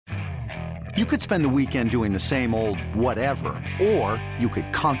You could spend the weekend doing the same old whatever, or you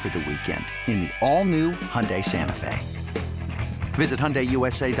could conquer the weekend in the all-new Hyundai Santa Fe. Visit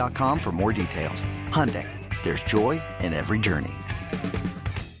HyundaiUSA.com for more details. Hyundai, there's joy in every journey.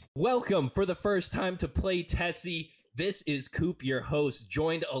 Welcome for the first time to Play Tessie. This is Coop, your host,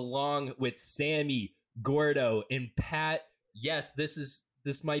 joined along with Sammy, Gordo, and Pat. Yes,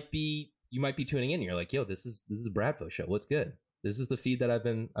 you might be tuning in. You're like, yo, this is a Bradfo show. What's good? This is the feed that I've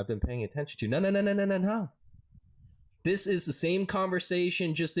been paying attention to. No. This is the same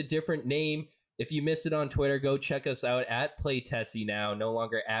conversation, just a different name. If you missed it on Twitter, go check us out at Play Tessie now, no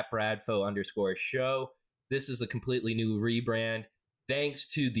longer at Bradfo_show. This is a completely new rebrand. Thanks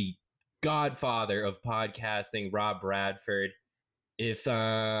to the godfather of podcasting, Rob Bradford. If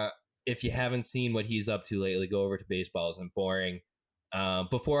you haven't seen what he's up to lately, go over to Baseball Isn't Boring.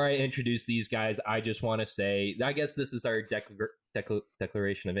 Before I introduce these guys, I just want to say, I guess this is our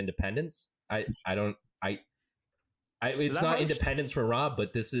Declaration of Independence. It's not independence for Rob,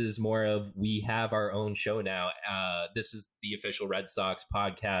 but this is more of, we have our own show now. This is the official Red Sox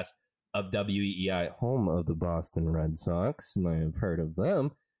podcast of WEEI, home of the Boston Red Sox. You might have heard of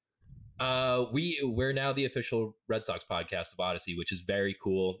them. We're now the official Red Sox podcast of Odyssey, which is very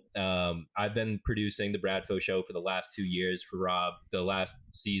cool. I've been producing the Bradfo show for the last 2 years for Rob. The last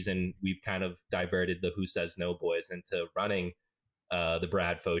season, we've kind of diverted the Who Says No boys into running the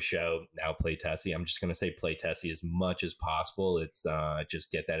Bradfo show, now Play Tessie. I'm just going to say Play Tessie as much as possible. It's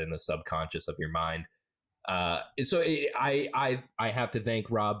just get that in the subconscious of your mind. I have to thank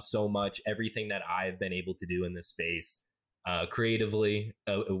Rob so much. Everything that I've been able to do in this space, creatively,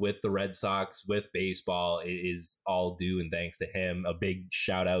 with the Red Sox, with baseball, is all due and thanks to him. A big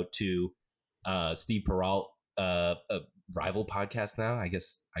shout out to Steve Peralt, a rival podcast now. I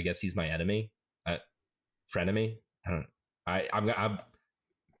guess he's my enemy, frenemy.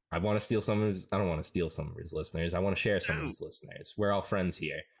 I want to steal some of his. I don't want to steal some of his listeners. I want to share some of his listeners. We're all friends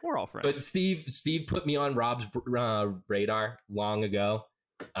here. We're all friends. But Steve put me on Rob's radar long ago.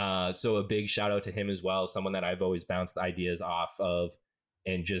 So a big shout out to him as well. Someone that I've always bounced ideas off of,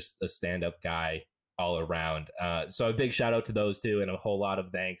 and just a stand-up guy all around. So a big shout out to those two, and a whole lot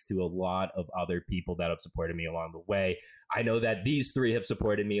of thanks to a lot of other people that have supported me along the way. I know that these three have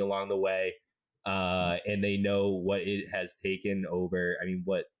supported me along the way, and they know what it has taken over. I mean,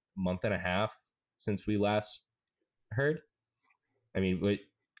 what, month and a half since we last heard? I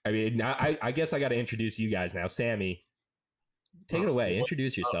guess I got to introduce you guys now. Sammy, take it away.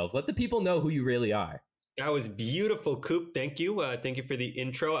 Introduce yourself. Let the people know who you really are. That was beautiful, Coop. Thank you. Thank you for the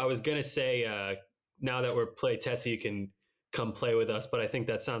intro. I was going to say, now that we're Play Tessie, you can come play with us, but I think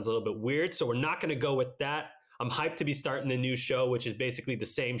that sounds a little bit weird. So we're not going to go with that. I'm hyped to be starting the new show, which is basically the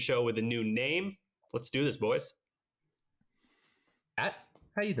same show with a new name. Let's do this, boys.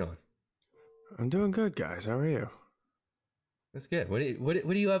 How you doing? I'm doing good, guys. How are you? That's good. What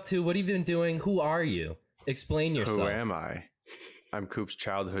are you up to? What have you been doing? Who are you? Explain yourself. Who am I? I'm Coop's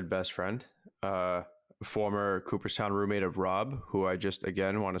childhood best friend, former Cooperstown roommate of Rob, who I just,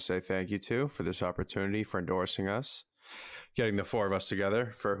 again, want to say thank you to for this opportunity, for endorsing us, getting the four of us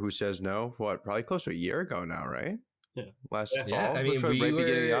together for Who Says No, probably close to a year ago now, right? Yeah. Last fall? Yeah, I mean, right beginning of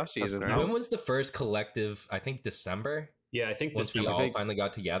the offseason, right? When was the first collective? I think December. Yeah, I think once we all finally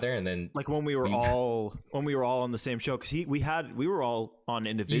got together, and then like when we were all on the same show, because we were all on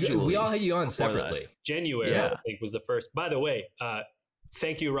individually. We all had you on separately. January, I think, was the first. By the way,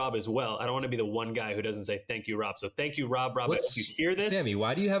 thank you, Rob, as well. I don't want to be the one guy who doesn't say thank you, Rob. So thank you, Rob. Rob, if you hear this, Sammy,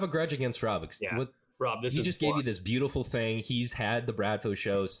 why do you have a grudge against Rob? Yeah, Rob, he just gave you this beautiful thing. He's had the Bradfo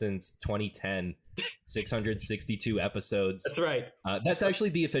show since 2010. 662 episodes. That's right. That's actually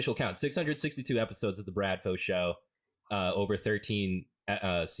the official count. 662 episodes of the Bradfo show. Over 13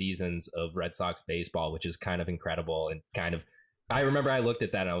 seasons of Red Sox baseball, which is kind of incredible. And kind of, I remember I looked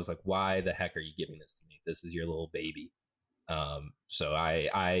at that and I was like, why the heck are you giving this to me? This is your little baby. So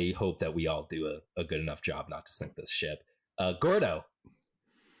I hope that we all do a good enough job not to sink this ship. Gordo.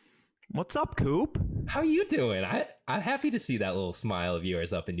 What's up, Coop? How are you doing? I'm happy to see that little smile of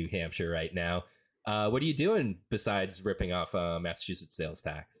yours up in New Hampshire right now. What are you doing besides ripping off Massachusetts sales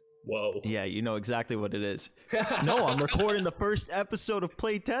tax? Whoa. Yeah, you know exactly what it is. No, I'm recording the first episode of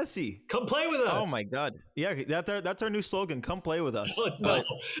Play Tessie. Come play with us. Oh my God. Yeah, that's our new slogan. Come play with us.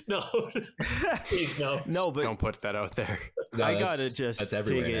 No. Please, no. No, but don't put that out there. No, I gotta just take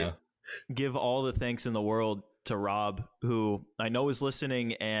it, give all the thanks in the world to Rob, who I know is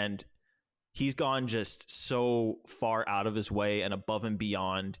listening, and he's gone just so far out of his way and above and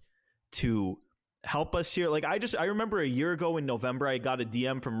beyond to help us here. Like I remember a year ago in November, I got a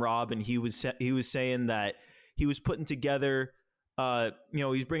DM from Rob, and he was saying that he was putting together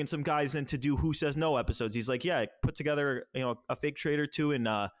he's bringing some guys in to do Who Says No episodes. He's like, yeah, put together, a fake trade or two, and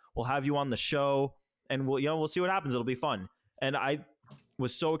we'll have you on the show, and we'll see what happens. It'll be fun. And I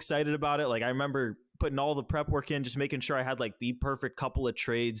was so excited about it. Like, I remember putting all the prep work in, just making sure I had like the perfect couple of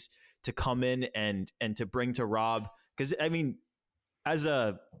trades to come in and to bring to Rob. Because I mean, as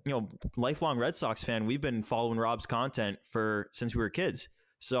a lifelong Red Sox fan, we've been following Rob's content since we were kids.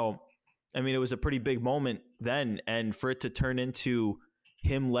 So I mean, it was a pretty big moment then, and for it to turn into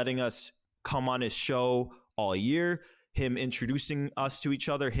him letting us come on his show all year, him introducing us to each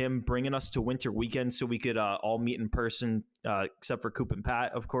other, him bringing us to winter weekend so we could all meet in person, except for Coop and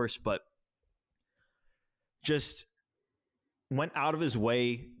Pat, of course, but just went out of his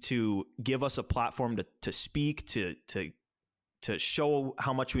way to give us a platform to speak, to show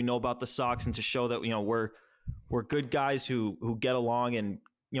how much we know about the Sox, and to show that we're good guys who get along and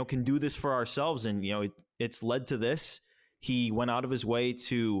can do this for ourselves. And it's led to this. He went out of his way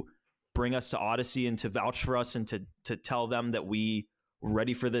to bring us to Odyssey and to vouch for us and to tell them that we were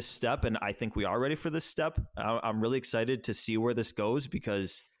ready for this step. And I think we are ready for this step. I'm really excited to see where this goes,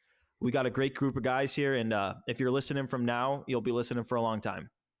 because we got a great group of guys here. And if you're listening from now, you'll be listening for a long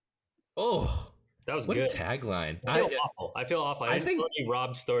time. Oh, that was what good. A tagline. I feel awful. I think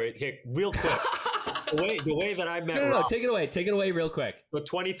Rob's story here real quick. The way that I met Rob. No, take it away real quick. So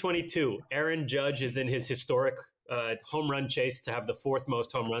 2022, Aaron Judge is in his historic home run chase to have the 4th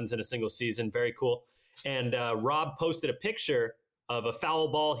most home runs in a single season. Very cool. And Rob posted a picture of a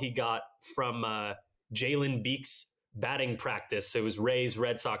foul ball he got from Jalen Beeks batting practice. It was Rays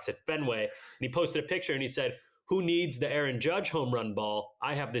Red Sox at Fenway. And he posted a picture and he said, "Who needs the Aaron Judge home run ball?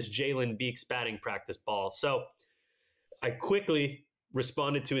 I have this Jalen Beeks batting practice ball." So I quickly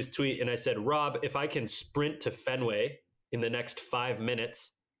responded to his tweet and I said, "Rob, if I can sprint to Fenway in the next 5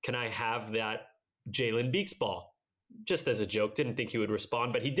 minutes, can I have that Jalen Beeks ball?" Just as a joke. Didn't think he would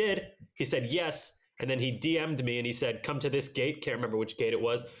respond, but he did. He said yes. And then he DM'd me and he said, "Come to this gate." Can't remember which gate it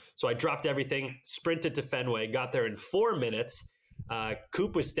was. So I dropped everything, sprinted to Fenway, got there in 4 minutes.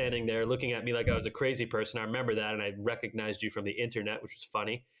 Coop was standing there looking at me like I was a crazy person. I remember that, and I recognized you from the internet, which was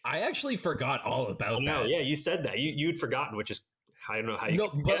funny. I actually forgot all about that. Yeah, you said that. You'd forgotten, which is, I don't know how you. No,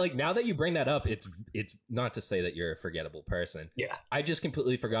 but like now that you bring that up, it's not to say that you're a forgettable person. Yeah, I just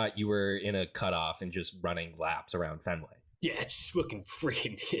completely forgot you were in a cutoff and just running laps around Fenway. Yeah, just looking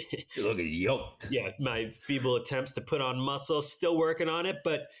freaking. You're looking yoked. Yeah, my feeble attempts to put on muscle, still working on it.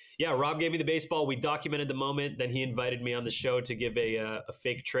 But yeah, Rob gave me the baseball. We documented the moment. Then he invited me on the show to give a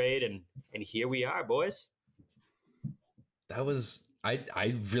fake trade, and here we are, boys. That was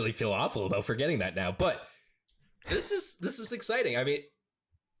I really feel awful about forgetting that now, but this is exciting. I mean,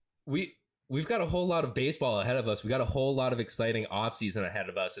 we've got a whole lot of baseball ahead of us. We got a whole lot of exciting offseason ahead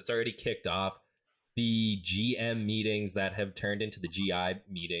of us. It's already kicked off. The GM meetings that have turned into the GI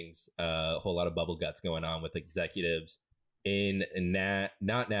meetings, a whole lot of bubble guts going on with executives in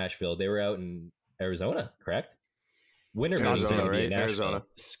not Nashville. They were out in Arizona, correct? Winter Arizona, right? Arizona.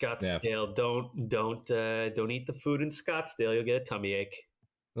 Scottsdale. Yeah. Don't eat the food in Scottsdale. You'll get a tummy ache.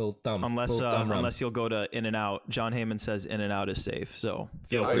 Unless you'll go to In-N-Out. John Heyman says In-N-Out is safe. So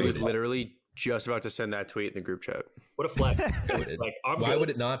feel I free. was literally just about to send that tweet in the group chat. What a flex. Why would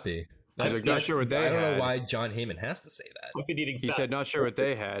it not be? I was like, not sure what they had. I don't know why John Heyman has to say that. He said, not sure what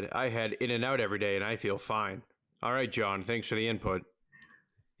they had. I had In-N-Out every day, and I feel fine. All right, John. Thanks for the input.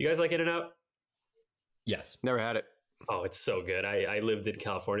 You guys like In-N-Out? Yes. Never had it. Oh, it's so good. I lived in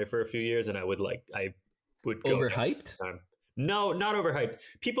California for a few years, and I would go overhyped. No, not overhyped.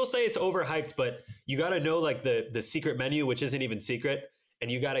 People say it's overhyped, but you got to know like the secret menu, which isn't even secret, and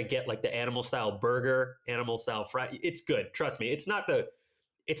you got to get like the animal style burger, animal style fry. It's good. Trust me. It's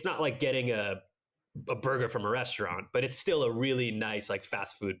not like getting a burger from a restaurant, but it's still a really nice like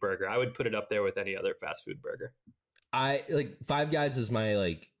fast food burger. I would put it up there with any other fast food burger. I like Five Guys is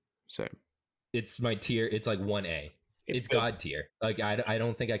my same. It's my tier. It's like 1A. It's God tier. Like I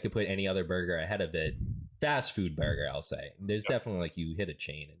don't think I could put any other burger ahead of it. Fast food burger, I'll say. There's definitely like you hit a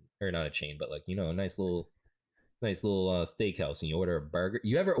chain, or not a chain, but like a nice little steakhouse, and you order a burger.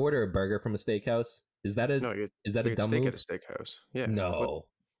 You ever order a burger from a steakhouse? Is that a dumb steak move? at a steakhouse? Yeah. No.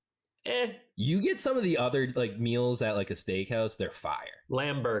 You get some of the other like meals at like a steakhouse. They're fire.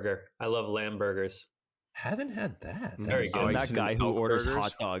 Lamb burger. I love lamb burgers. Haven't had that. Very good. I'm that guy who orders burgers.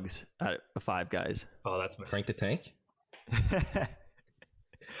 hot dogs at Five Guys. Oh, that's my Frank the Tank.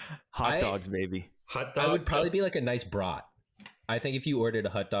 Hot dogs, baby. Hot dogs. I would probably be like a nice brat. I think if you ordered a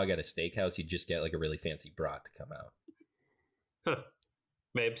hot dog at a steakhouse, you'd just get like a really fancy brat to come out. Huh.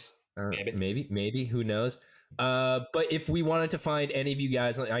 Maybe. Who knows? But if we wanted to find any of you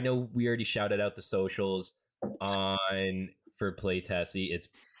guys, I know we already shouted out the socials on for Play Tessie, it's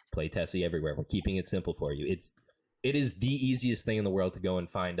Play Tessie everywhere. We're keeping it simple for you. It is the easiest thing in the world to go and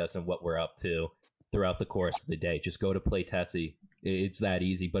find us and what we're up to throughout the course of the day. Just go to Play Tessie. It's that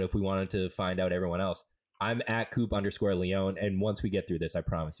easy. But if we wanted to find out everyone else, I'm at Coop_Leone. And once we get through this, I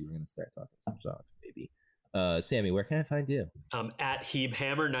promise you we're going to start talking some songs, baby. Sammy, where can I find you? I'm at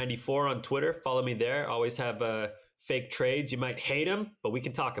HeebHammer94 on Twitter. Follow me there. Always have fake trades. You might hate them, but we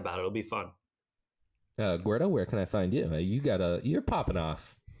can talk about it. It'll be fun. Gordo, where can I find you? You're popping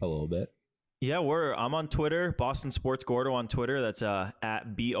off a little bit. Yeah, I'm on Twitter, Boston Sports Gordo on Twitter. That's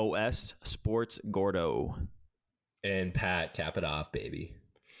at BOS Sports Gordo. And Pat, cap it off, baby.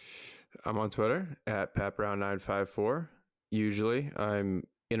 I'm on Twitter at PatBrown954. Usually I'm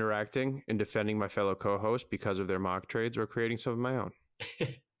interacting and defending my fellow co-hosts because of their mock trades or creating some of my own.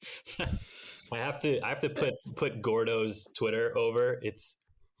 I have to put Gordo's Twitter over. It's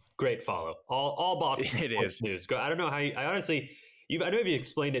great follow. All Boston sports news. I don't know how I know if you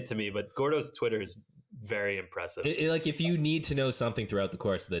explained it to me, but Gordo's Twitter is very impressive. Like if you need to know something throughout the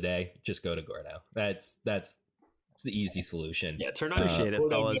course of the day, just go to Gordo. That's the easy solution. Yeah, turn on. Appreciate it,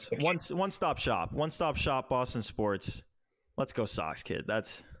 fellas. One stop shop, Boston sports. Let's go Sox, kid.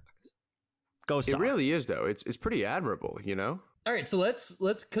 Go Sox. It really is, though. It's pretty admirable, you know. All right, so let's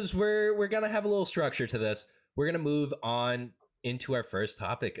because we're gonna have a little structure to this. We're gonna move on into our first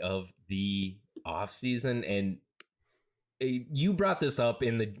topic of the off season, and you brought this up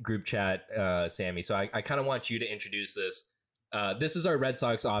in the group chat, Sammy. So I kind of want you to introduce this. This is our Red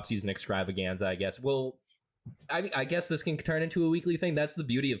Sox offseason extravaganza, I guess. Well, I guess this can turn into a weekly thing. That's the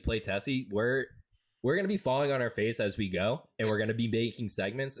beauty of Play Tessie. We're going to be falling on our face as we go, and we're going to be making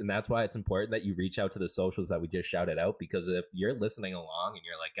segments. And that's why it's important that you reach out to the socials that we just shouted out, because if you're listening along and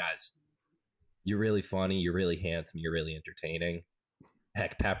you're like, guys, you're really funny, you're really handsome, you're really entertaining.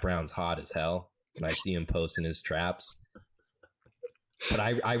 Heck, Pat Brown's hot as hell, and I see him posting his traps. But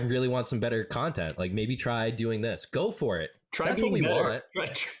I really want some better content. Like maybe try doing this. Go for it. That's what we want.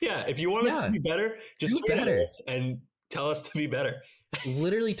 Yeah, if you want us to be better, just tweet at us and tell us to be better.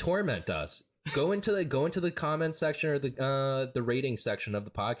 Literally torment us. Go into the comments section or the rating section of the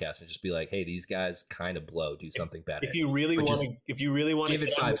podcast and just be like, hey, these guys kind of blow. Do something better. If you really want to give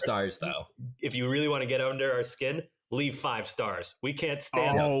it 5 stars, though. If you really want to get under our skin, leave 5 stars. We can't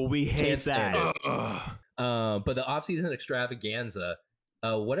stand up. Oh, we hate that. But the offseason extravaganza.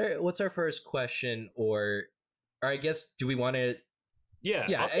 What's our first question, or I guess do we want to?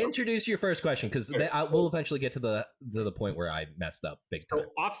 Yeah. Introduce your first question, because we'll eventually get to the point where I messed up big time. So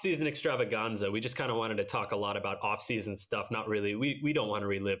off-season extravaganza. We just kind of wanted to talk a lot about off-season stuff. Not really. We don't want to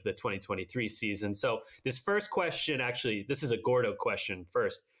relive the 2023 season. So this first question, actually, this is a Gordo question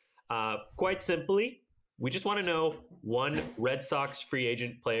first. Quite simply, we just want to know one Red Sox free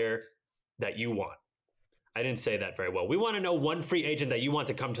agent player that you want. I didn't say that very well. We want to know one free agent that you want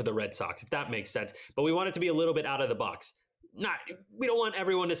to come to the Red Sox, if that makes sense. But we want it to be a little bit out of the box. We don't want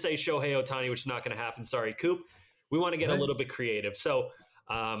everyone to say Shohei Ohtani, which is not going to happen. Sorry, Coop. We want to get a little bit creative. So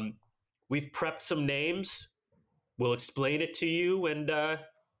we've prepped some names. We'll explain it to you. And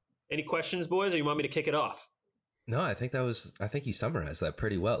any questions, boys, or you want me to kick it off? No, I think you summarized that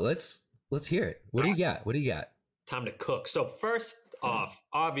pretty well. Let's hear it. What do you got? Time to cook. So first off,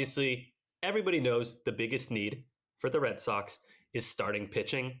 obviously, everybody knows the biggest need for the Red Sox is starting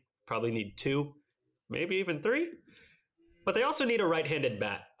pitching. Probably need 2, maybe even 3. But they also need a right-handed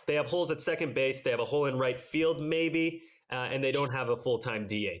bat. They have holes at second base. They have a hole in right field, maybe. And they don't have a full-time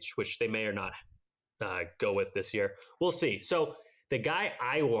DH, which they may or not go with this year. We'll see. So the guy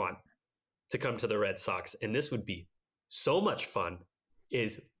I want to come to the Red Sox, and this would be so much fun,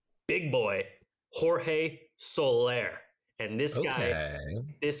 is big boy Jorge Soler. And this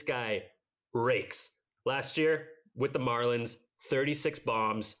guy rakes. Last year with the Marlins, 36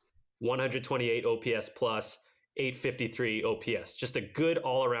 bombs, 128 OPS plus, 853 OPS. Just a good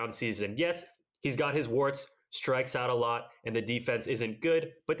all-around season. Yes, he's got his warts, strikes out a lot, and the defense isn't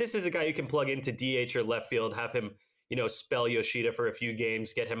good, but this is a guy you can plug into DH or left field, have him, spell Yoshida for a few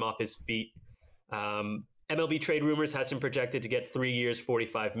games, get him off his feet. MLB Trade Rumors has him projected to get 3 years,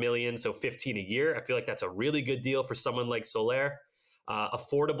 $45 million, so 15 a year. I feel like that's a really good deal for someone like Soler.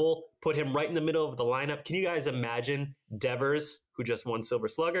 Affordable, put him right in the middle of the lineup. Can you guys imagine Devers, who just won Silver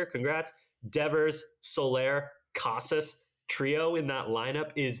Slugger? Congrats. Devers, Soler, Casas trio in that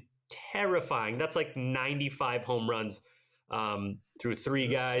lineup is terrifying. That's like 95 home runs through 3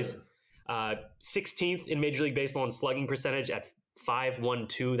 guys. 16th in Major League Baseball in slugging percentage at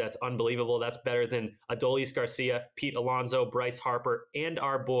 .512. That's unbelievable. That's better than Adolis Garcia, Pete Alonso, Bryce Harper, and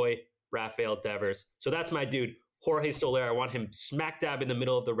our boy Rafael Devers. So that's my dude, Jorge Soler. I want him smack dab in the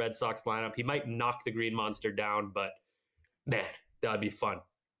middle of the Red Sox lineup. He might knock the Green Monster down, but Man, that would be fun.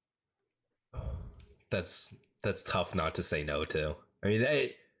 That's tough not to say no to. I mean,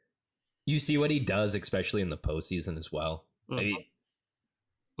 you see what he does, especially in the postseason as well. Mm-hmm. I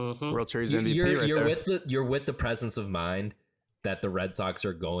mean, World Series MVP you're with the presence of mind that the Red Sox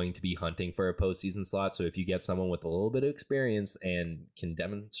are going to be hunting for a postseason slot. So if you get someone with a little bit of experience and can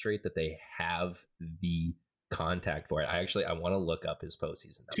demonstrate that they have the contact for it, I want to look up his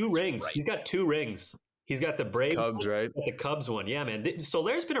postseason numbers. 2 rings. Right. He's got 2 rings. He's got the Braves Cubs, one, right? The Cubs one. Yeah, man.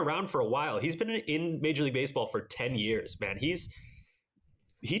 Soler's been around for a while. He's been in Major League Baseball for 10 years, man.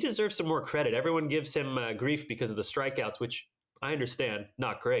 He deserves some more credit. Everyone gives him grief because of the strikeouts, which I understand,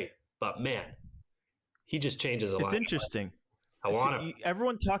 not great. But man, he just changes a lot. It's interesting. I want him.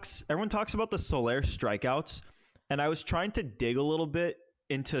 Everyone talks about the Soler strikeouts, and I was trying to dig a little bit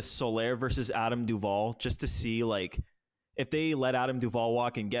into Soler versus Adam Duvall just to see like if they let Adam Duvall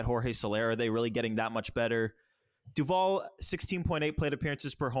walk and get Jorge Soler, are they really getting that much better? Duvall 16.8 plate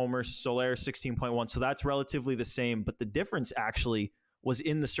appearances per homer, Soler 16.1, so that's relatively the same, but the difference actually was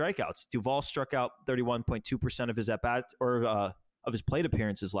in the strikeouts. Duvall struck out 31.2% of his at-bats or of his plate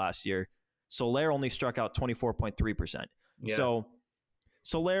appearances last year. Soler only struck out 24.3%. Yeah. So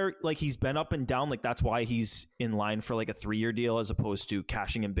Soler, like he's been up and down, like that's why he's in line for like a 3-year deal as opposed to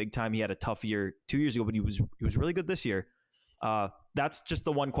cashing in big time. He had a tough year 2 years ago, but he was really good this year. That's just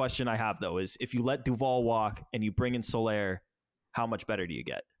the one question I have though, is if you let Duvall walk and you bring in Soler, how much better do you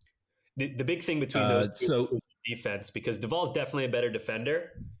get? The big thing between those two is defense, because Duvall's definitely a better defender.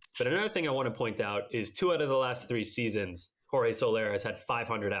 But another thing I want to point out is 2 out of the last 3 seasons, Jorge Soler has had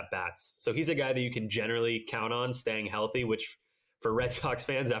 500 at-bats. So he's a guy that you can generally count on staying healthy, which for Red Sox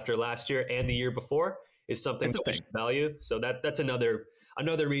fans after last year and the year before is something that we should value. So that's another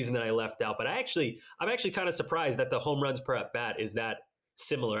reason that I left out. But I'm actually kind of surprised that the home runs per at-bat is that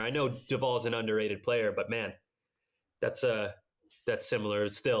similar. I know Duvall's an underrated player, but man, that's similar.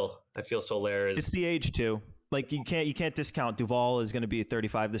 Still, I feel Soler is... It's the age too. Like you can't discount Duvall is going to be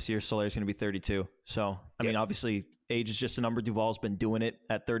 35 this year. Soler is going to be 32. So, I mean, obviously age is just a number. Duvall's been doing it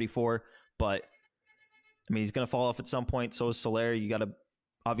at 34, but I mean, he's going to fall off at some point. So is Soler. You got to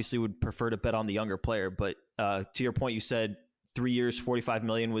obviously would prefer to bet on the younger player. But to your point, you said 3 years, $45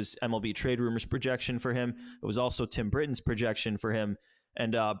 million was MLB Trade Rumors projection for him. It was also Tim Britton's projection for him.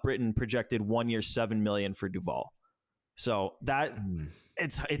 And Britton projected 1 year, $7 million for Duvall. So that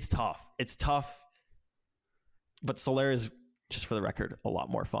it's tough. It's tough. But Soler is, just for the record, a lot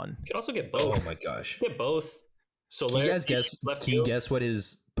more fun. You could also get both. Oh my gosh. Get both. Soler, can you guess what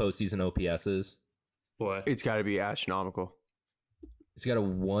his postseason OPS is? What? It's got to be astronomical. He's got a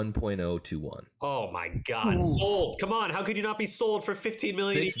 1.021. Oh my God. Ooh. Sold. Come on. How could you not be sold for $15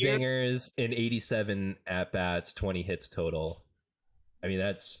 million 6 a year? dingers and 87 at-bats, 20 hits total. I mean,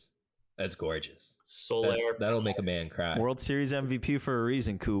 that's gorgeous. Soler. That'll make a man cry. World Series MVP for a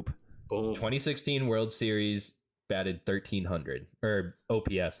reason, Coop. Boom. 2016 World Series, batted 1,300 or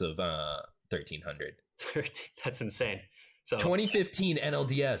OPS of 1,300. 13. That's insane. So 2015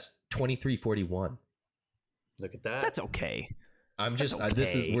 NLDS 2341. Look at that. That's okay. We're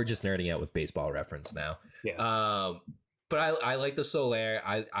just nerding out with Baseball Reference now. Yeah. But I like the Soler.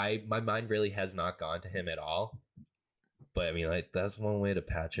 My mind really has not gone to him at all. But I mean, like that's one way to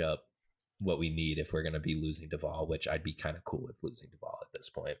patch up what we need if we're going to be losing Duvall, which I'd be kind of cool with losing Duvall at this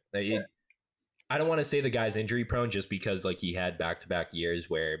point. I don't want to say the guy's injury prone just because like he had back-to-back years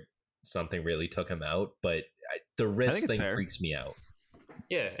where something really took him out, but the wrist thing freaks me out.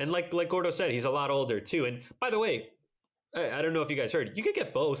 Yeah, and like Gordo said, he's a lot older too. And by the way, I don't know if you guys heard, you could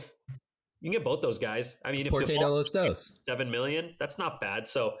get both. You can get both those guys. I mean, if Duvall $7 million, that's not bad.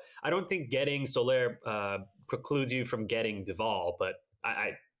 So I don't think getting Soler precludes you from getting Duvall, but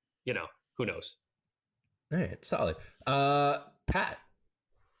I who knows? All right, solid. Pat.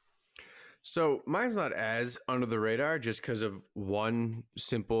 So mine's not as under the radar just because of one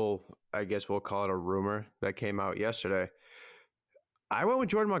simple, I guess we'll call it a rumor that came out yesterday. I went with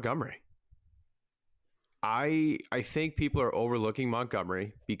Jordan Montgomery. I think people are overlooking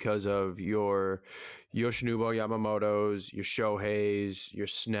Montgomery because of your Yoshinobu Yamamoto's, your Shoheis, your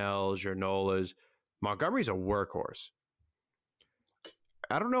Snells, your Nolas. Montgomery's a workhorse.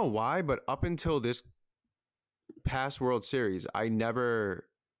 I don't know why, but up until this past World Series, I never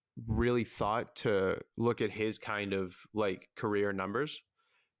really thought to look at his kind of like career numbers.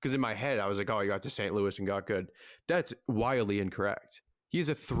 Because in my head, I was like, oh, he got to St. Louis and got good. That's wildly incorrect. He has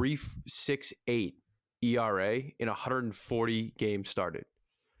a 3.68 ERA in 140 games started.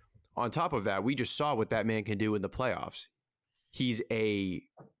 On top of that, we just saw what that man can do in the playoffs. He's a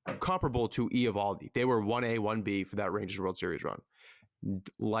comparable to Eovaldi. They were 1A, 1B for that Rangers World Series run.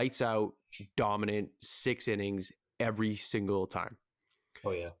 Lights out, dominant, 6 innings, every single time.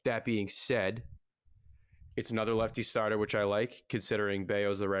 Oh, yeah. That being said, it's another lefty starter, which I like, considering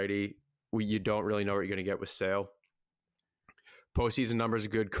Bayo's the righty. You don't really know what you're going to get with Sale. Postseason numbers are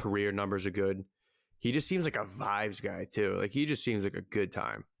good. Career numbers are good. He just seems like a vibes guy, too. Like, he just seems like a good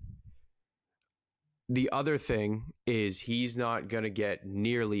time. The other thing is he's not going to get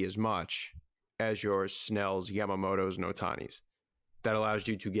nearly as much as your Snells, Yamamotos, and Otanis. That allows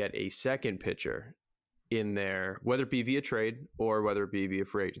you to get a second pitcher in there, whether it be via trade or whether it be via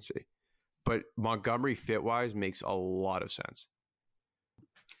free agency. But Montgomery fit-wise makes a lot of sense.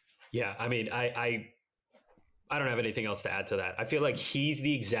 Yeah, I mean, I don't have anything else to add to that. I feel like he's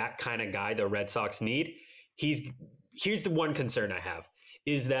the exact kind of guy the Red Sox need. Here's the one concern I have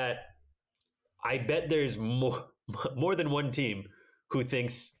is that I bet there's more than one team who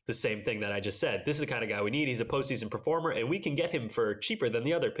thinks the same thing that I just said. This is the kind of guy we need. He's a postseason performer, and we can get him for cheaper than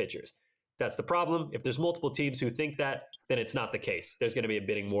the other pitchers. That's the problem. If there's multiple teams who think that, then it's not the case. There's going to be a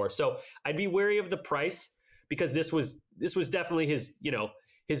bidding war. So I'd be wary of the price because this was definitely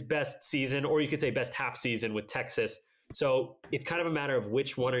his best season, or you could say best half season with Texas. So it's kind of a matter of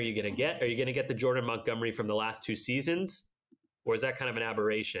which one are you going to get? Are you going to get the Jordan Montgomery from the last two seasons, or is that kind of an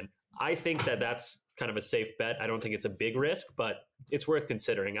aberration? I think that that's kind of a safe bet. I don't think it's a big risk, but it's worth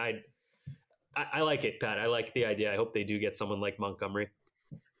considering. I like it, Pat. I like the idea. I hope they do get someone like Montgomery.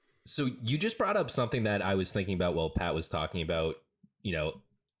 So you just brought up something that I was thinking about while Pat was talking about,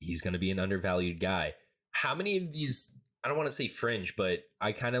 he's going to be an undervalued guy. How many of these, I don't want to say fringe, but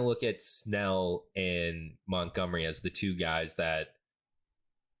I kind of look at Snell and Montgomery as the two guys that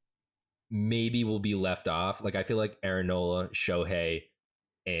maybe will be left off. Like, I feel like Aaron Nola, Shohei,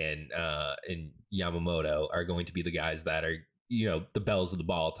 and Yamamoto are going to be the guys that are, the bells of the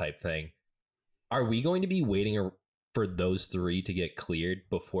ball type thing. Are we going to be waiting for those three to get cleared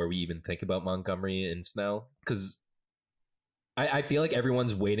before we even think about Montgomery and Snell? Because I feel like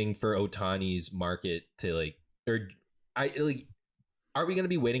everyone's waiting for Ohtani's market to are we going to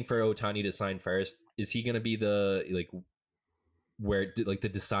be waiting for Ohtani to sign first? Is he going to be the the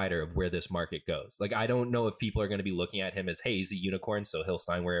decider of where this market goes? Like, I don't know if people are going to be looking at him as, hey, he's a unicorn, so he'll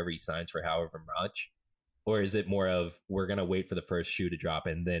sign wherever he signs for however much. Or is it more of, we're going to wait for the first shoe to drop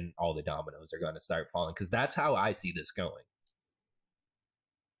and then all the dominoes are going to start falling? Because that's how I see this going.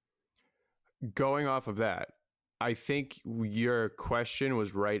 Going off of that, I think your question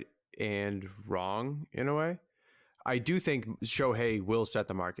was right and wrong in a way. I do think Shohei will set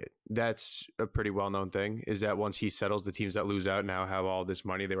the market. That's a pretty well-known thing, is that once he settles, the teams that lose out now have all this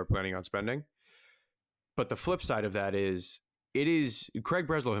money they were planning on spending. But the flip side of that is, Craig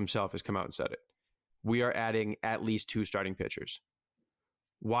Breslow himself has come out and said it. We are adding at least 2 starting pitchers.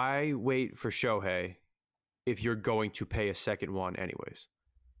 Why wait for Shohei if you're going to pay a second one anyways?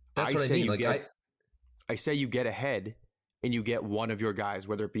 That's what I mean. I say you get ahead and you get one of your guys,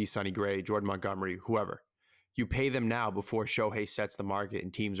 whether it be Sonny Gray, Jordan Montgomery, whoever. You pay them now before Shohei sets the market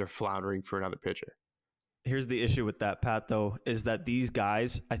and teams are floundering for another pitcher. Here's the issue with that, Pat, though, is that these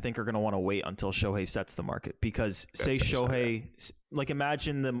guys, I think, are going to want to wait until Shohei sets the market. Because say Shohei,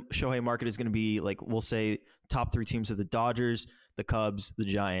 imagine the Shohei market is going to be we'll say top 3 teams are the Dodgers, the Cubs, the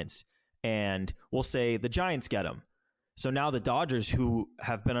Giants. And we'll say the Giants get him. So now the Dodgers, who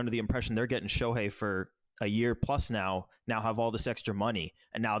have been under the impression they're getting Shohei for a year plus now have all this extra money.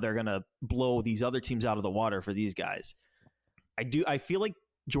 And now they're going to blow these other teams out of the water for these guys. I feel like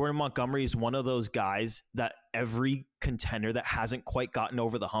Jordan Montgomery is one of those guys that every contender that hasn't quite gotten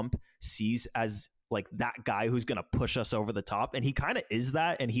over the hump sees as that guy who's going to push us over the top. And he kind of is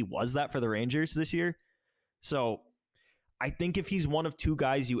that. And he was that for the Rangers this year. So I think if he's one of 2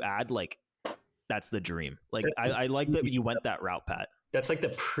 guys you add, that's the dream. I like that you went that route, Pat. That's like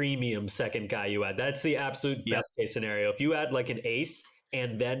the premium second guy you add. That's the absolute best case scenario. If you add an ace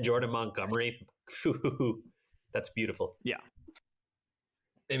and then Jordan Montgomery, that's beautiful. Yeah.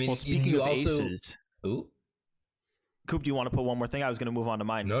 I mean, speaking of aces, ooh, Coop, do you want to put one more thing? I was going to move on to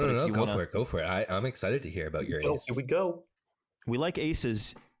mine. No, go for it. I'm excited to hear about your ace. Here we go. We like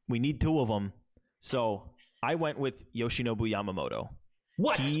aces. We need 2 of them. So I went with Yoshinobu Yamamoto.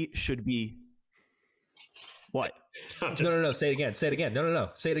 What? He should be. What? No. Say it again. No.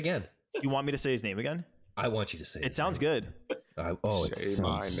 Say it again. You want me to say his name again? I want you to say it. It sounds good. Say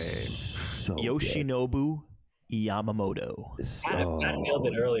my name. So Yoshinobu Yamamoto. Pat nailed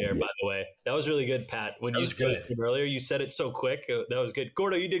it earlier, by the way. That was really good, Pat. When you said it earlier, you said it so quick. That was good.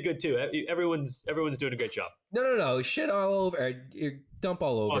 Gordo, you did good too. Everyone's doing a great job. No. Shit all over. Dump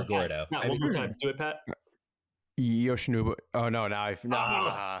all over Gordo. Pat, one more time. Do it, Pat. Yoshinobu. Oh no! Now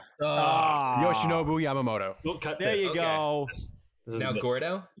Yoshinobu Yamamoto. We'll cut there this. You go. This is now good.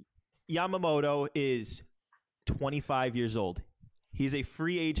 Gordo. Yamamoto is 25 years old. He's a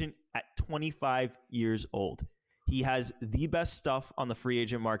free agent at 25 years old. He has the best stuff on the free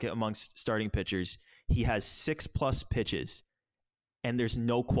agent market amongst starting pitchers. He has 6+ pitches, and there's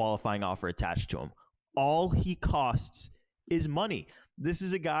no qualifying offer attached to him. All he costs is money. This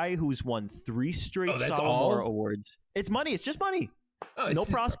is a guy who's won 3 straight sophomore awards. It's money. It's just money. No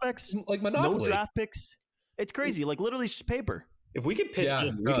prospects, like Monopoly. No draft picks. It's crazy. Like literally it's just paper. If we could pitch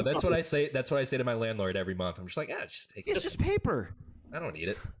that's what I say. That's what I say to my landlord every month. I'm just like, just take it. It's just paper. I don't need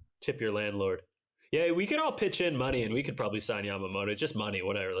it. Tip your landlord. Yeah, we could all pitch in money and we could probably sign Yamamoto. It's just money,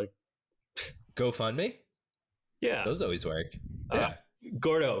 whatever. Like GoFundMe? Yeah. Those always work. Yeah.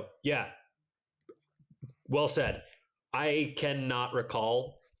 Gordo, yeah. Well said. I cannot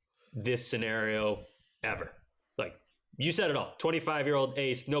recall this scenario ever. Like, you said it all. 25-year-old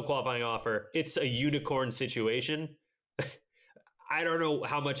ace, no qualifying offer. It's a unicorn situation. I don't know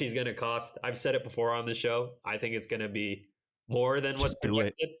how much he's going to cost. I've said it before on the show. I think it's going to be more than what's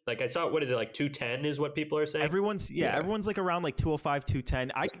projected. Like I saw, what is it, like 210 is what people are saying? Everyone's like around like 205,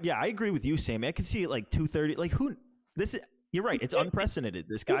 210. I agree with you, Sammy. I can see it like 230. Like you're right. It's unprecedented.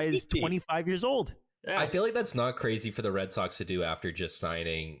 This guy is 25 years old. Yeah. I feel like that's not crazy for the Red Sox to do after just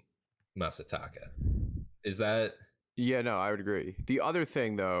signing Masataka. Is that? Yeah, no, I would agree. The other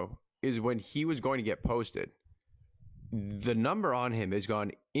thing, though, is when he was going to get posted, the number on him has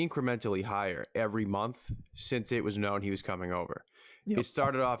gone incrementally higher every month since it was known he was coming over. Yep. It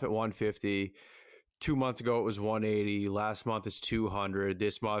started off at 150. 2 months ago, it was 180. Last month, it's 200.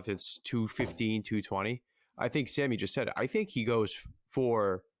 This month, it's 215, 220. I think Sammy just said it. I think he goes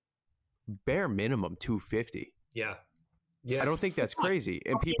for bare minimum 250. Yeah. I don't think that's crazy.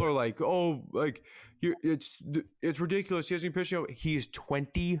 And people are like, "Oh, like it's ridiculous. He hasn't pitched." He is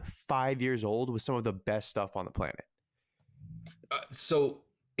 25 years old with some of the best stuff on the planet.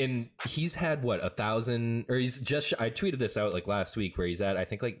 He's had what, 1,000, or he's just, I tweeted this out like last week where he's at, I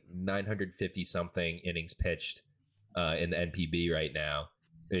think like 950 something innings pitched in the NPB right now.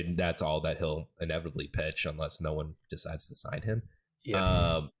 And that's all that he'll inevitably pitch unless no one decides to sign him.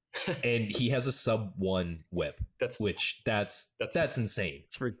 Yeah. And he has a sub-1 whip, that's insane.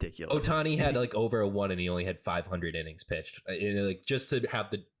 It's ridiculous. Ohtani had like over a 1 and he only had 500 innings pitched. And like just to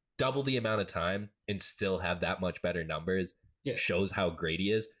have the double the amount of time and still have that much better numbers shows how great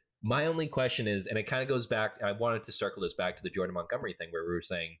he is. My only question is, and it kind of goes back, I wanted to circle this back to the Jordan Montgomery thing where we were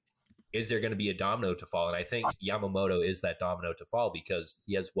saying, is there going to be a domino to fall? And I think Yamamoto is that domino to fall because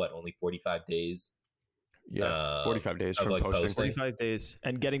he has only 45 days. Yeah, 45 days from like posting. 45 days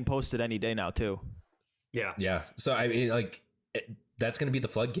and getting posted any day now too. Yeah. So I mean, like that's going to be the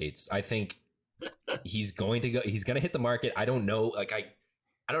floodgates. I think he's going to hit the market. I don't know. Like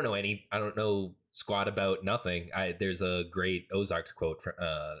I don't know squat about nothing. There's a great Ozarks quote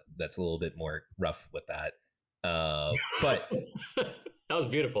that's a little bit more rough with that. But that was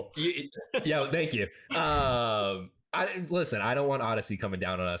beautiful. Yeah, thank you. Listen, I don't want Odyssey coming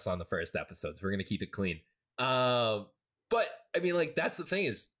down on us on the first episode, so we're gonna keep it clean. But I mean, like that's the thing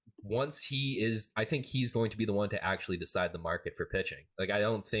is, I think he's going to be the one to actually decide the market for pitching. Like I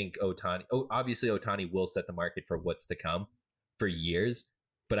don't think obviously Ohtani will set the market for what's to come for years.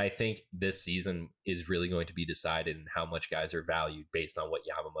 But I think this season is really going to be decided in how much guys are valued based on what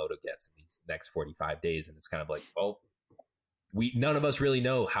Yamamoto gets in these next 45 days. And it's kind of like, none of us really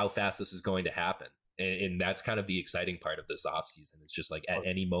know how fast this is going to happen. And that's kind of the exciting part of this offseason. It's just like at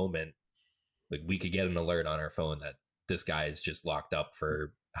any moment, like we could get an alert on our phone that this guy is just locked up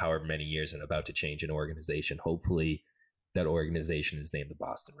for however many years and about to change an organization. Hopefully that organization is named the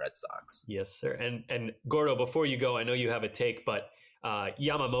Boston Red Sox. Yes, sir. And Gordo, before you go, I know you have a take, but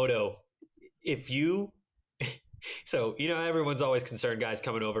Yamamoto, so, everyone's always concerned, guys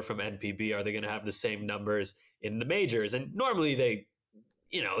coming over from NPB, are they going to have the same numbers in the majors? And normally they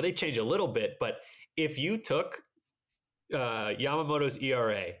change a little bit, but if you took Yamamoto's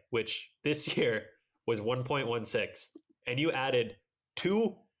ERA, which this year was 1.16, and you added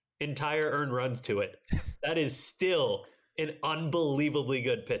 2 entire earned runs to it, that is still an unbelievably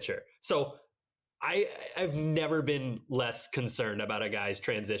good pitcher. So I've never been less concerned about a guy's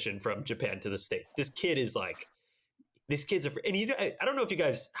transition from Japan to the States. This kid's I don't know if you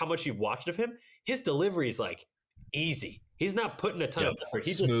guys, how much you've watched of him. His delivery is like easy. He's not putting a ton of effort.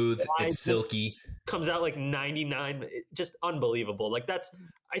 He's smooth and silky. Comes out like 99, just unbelievable. Like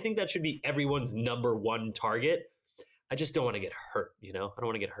I think that should be everyone's number one target. I just don't want to get hurt. I don't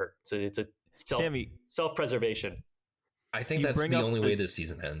want to get hurt. So it's a self-preservation. I think that's the only way this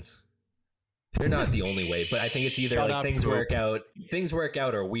season ends. They're not the only way, but I think it's either things work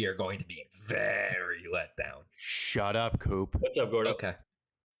out, or we are going to be very let down. Shut up, Coop. What's up, Gordo? Okay.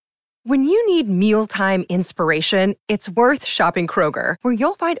 When you need mealtime inspiration, it's worth shopping Kroger, where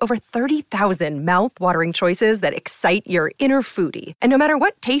you'll find over 30,000 mouth-watering choices that excite your inner foodie. And no matter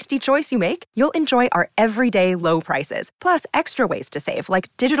what tasty choice you make, you'll enjoy our everyday low prices, plus extra ways to save,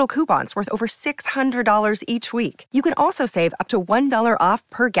 like digital coupons worth over $600 each week. You can also save up to $1 off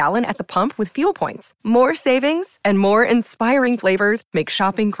per gallon at the pump with fuel points. More savings and more inspiring flavors make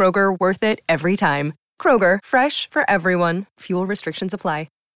shopping Kroger worth it every time. Kroger, fresh for everyone. Fuel restrictions apply.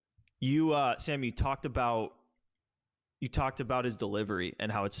 You, Sam, you talked about his delivery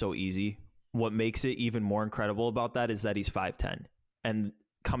and how it's so easy. What makes it even more incredible about that is that he's 5'10", and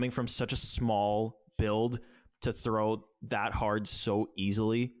coming from such a small build to throw that hard so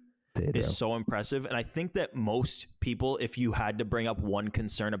easily is so impressive. And I think that most people, if you had to bring up one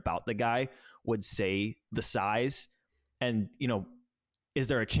concern about the guy, would say the size. And, is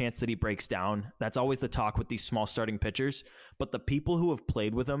there a chance that he breaks down? That's always the talk with these small starting pitchers. But the people who have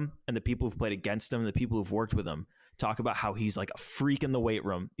played with him and the people who've played against him and the people who've worked with him talk about how he's like a freak in the weight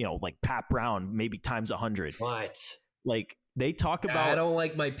room, like Pat Brown, maybe times 100. What? Like they talk about. I don't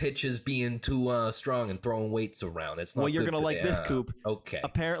like my pitches being too strong and throwing weights around. It's not. Well, you're going to like this, Coop. Okay.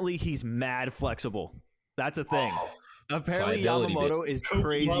 Apparently, he's mad flexible. That's a thing. Apparently, Pliability, Yamamoto is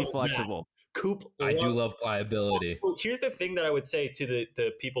crazy flexible. Coop, I do love pliability. Here's the thing that I would say to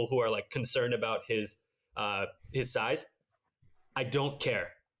the people who are like concerned about his size. I don't care.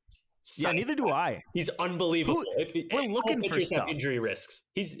 Yeah, neither do I. He's unbelievable. We're looking for stuff. Injury risks.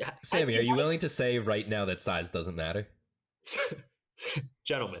 Sammy, are you willing to say right now that size doesn't matter?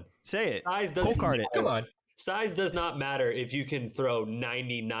 Gentlemen, say it. Size doesn't matter. Come on. Size does not matter if you can throw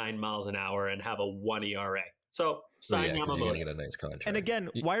 99 miles an hour and have a 1 ERA. So sign Yamamoto. You're gonna get a nice contract. And again,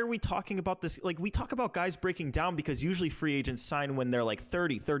 why are we talking about this? Like, we talk about guys breaking down because usually free agents sign when they're like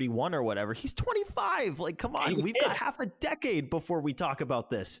 30, 31 or whatever. He's 25. Like, come on. We've got half a decade before we talk about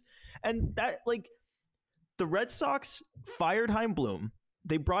this. And that, like, the Red Sox fired Chaim Bloom.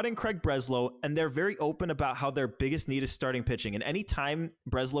 They brought in Craig Breslow, and they're very open about how their biggest need is starting pitching. And anytime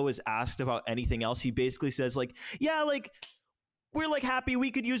Breslow is asked about anything else, he basically says, like, yeah, like, we're like happy we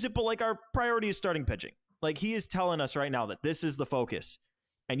could use it, but like our priority is starting pitching. Like, he is telling us right now that this is the focus.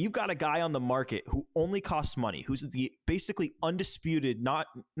 And you've got a guy on the market who only costs money, who's the basically undisputed, not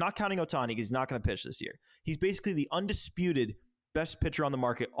counting Ohtani, because he's not going to pitch this year. He's basically the undisputed best pitcher on the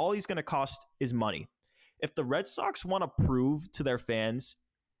market. All he's going to cost is money. If the Red Sox want to prove to their fans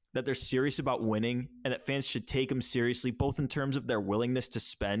that they're serious about winning and that fans should take them seriously, both in terms of their willingness to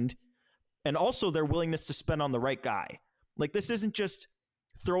spend and also their willingness to spend on the right guy. Like, this isn't just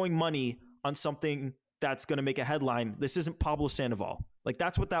throwing money on something that's going to make a headline. This isn't Pablo Sandoval. Like,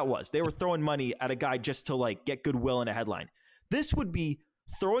 that's what that was. They were throwing money at a guy just to like get goodwill in a headline. This would be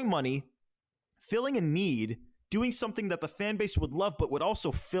throwing money, filling a need, doing something that the fan base would love, but would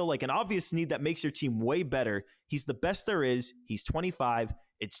also fill like an obvious need that makes your team way better. He's the best there is. He's 25.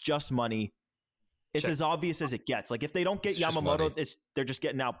 It's just money. It's as obvious as it gets. Like, if they don't get Yamamoto, they're just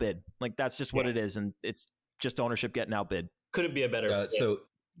getting outbid. Like, that's just what it is. And it's just ownership getting outbid. Couldn't be a better. So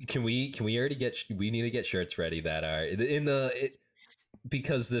can we already we need to get shirts ready that are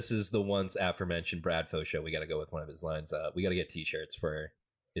because this is the once aforementioned Bradfo show. We got to go with one of his lines. We got to get t-shirts for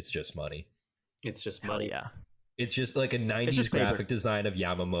It's Just Money. It's just money. Yeah. It's just like a 90s graphic design of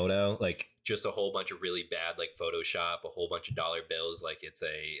Yamamoto, like just a whole bunch of really bad, like Photoshop, a whole bunch of dollar bills, like it's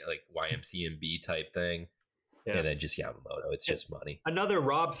a like YMCMB type thing. Yeah. And then just Yamamoto. It's just money. Another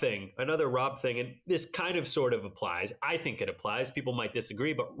Rob thing. And this kind of sort of applies. I think it applies. People might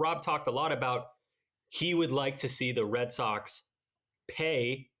disagree, but Rob talked a lot about he would like to see the Red Sox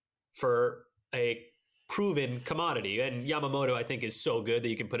pay for a proven commodity. And Yamamoto, I think, is so good that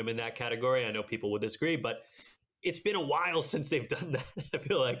you can put him in that category. I know people would disagree, but it's been a while since they've done that. I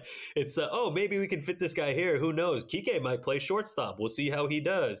feel like it's, maybe we can fit this guy here. Who knows? Kike might play shortstop. We'll see how he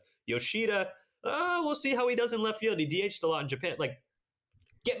does. Yoshida, we'll see how he does in left field. He DH'd a lot in Japan. Like,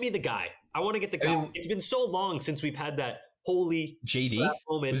 get me the guy. I want to get the guy. I mean, it's been so long since we've had that holy JD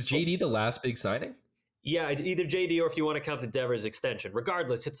moment. Was JD the last big signing? Yeah, either JD or if you want to count the Devers extension.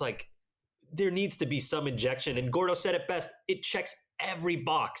 Regardless, it's like there needs to be some injection. And Gordo said it best. It checks every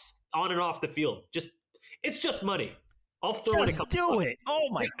box on and off the field. It's just money. I'll throw it. Do it. Oh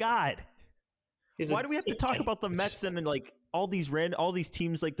my God. Why do we have to talk about the Mets and like all these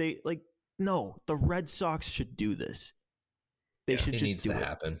teams? No, the Red Sox should do this. They should just do it. It needs to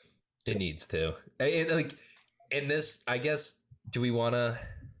happen. It needs to. And like in this, I guess, do we want to?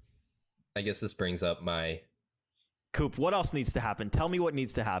 I guess this brings up my. Coop, what else needs to happen? Tell me what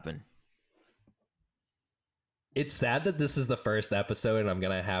needs to happen. It's sad that this is the first episode, and I'm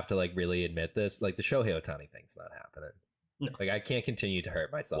gonna have to like really admit this. Like the Shohei Ohtani thing's not happening. Like, I can't continue to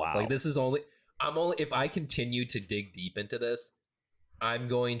hurt myself. Wow. Like, if I continue to dig deep into this, I'm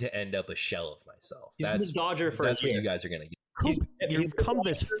going to end up a shell of myself. He's been a Dodger for that's a what year. you guys are going to get. You've come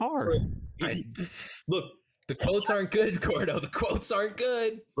this far. Look, The quotes aren't good, Gordo. The quotes aren't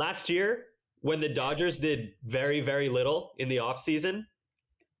good. last year when the Dodgers did very, very little in the offseason,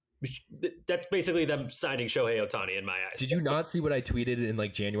 that's basically them signing Shohei Ohtani in my eyes. Did you not see what I tweeted in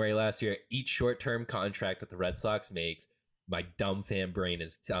like January last year? Each short-term contract that the Red Sox makes, my dumb fan brain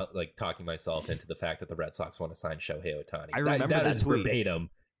is talking myself into the fact that the Red Sox want to sign Shohei Ohtani. I remember that that is tweet. verbatim.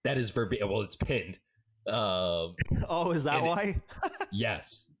 That is verbatim. Well, it's pinned. Oh, is that why?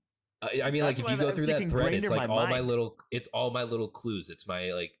 Yes. I mean, like, That's if you why go that's, through like, that thread, ingrained it's in like my mind. it's all my little clues. It's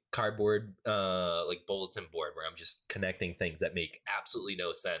my like cardboard like bulletin board where I'm just connecting things that make absolutely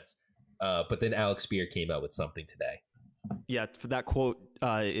no sense. But then Alex Spear came out with something today. Yeah, for that quote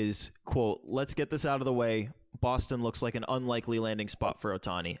is, quote, let's get this out of the way. Boston looks like an unlikely landing spot for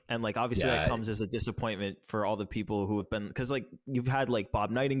Ohtani. And like, obviously that comes as a disappointment for all the people who have been, because like you've had like Bob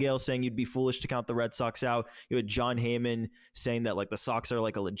Nightingale saying you'd be foolish to count the Red Sox out. You had John Heyman saying that like the Sox are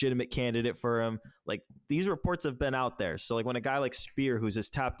like a legitimate candidate for him. Like these reports have been out there. So like when a guy like Spear, who's as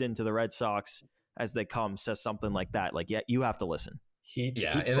tapped into the Red Sox as they come, says something like that, like, yeah, you have to listen. And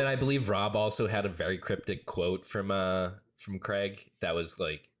then I believe Rob also had a very cryptic quote from Craig that was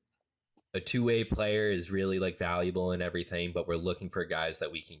like, a two-way player is really like valuable and everything, but we're looking for guys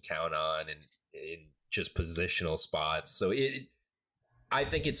that we can count on and in just positional spots. So I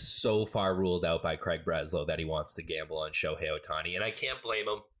think it's so far ruled out by Craig Breslow that he wants to gamble on Shohei Ohtani, and I can't blame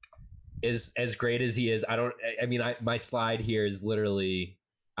him. As great as he is, my slide here is literally,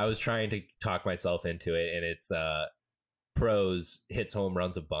 I was trying to talk myself into it, and it's pros, hits home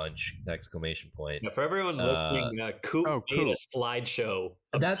runs a bunch, ! Yeah, for everyone listening, Coop made a slideshow.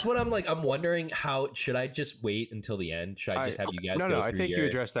 That's what I'm wondering, how should I just wait until the end? Should I just have you guys go through I think you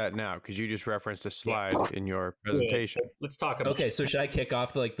address that now because you just referenced a slide in your presentation. Let's talk about Okay, so should I kick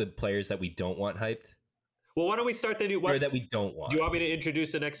off like the players that we don't want hyped? Well, why don't we start the new one? Or that we don't want. Do you want me to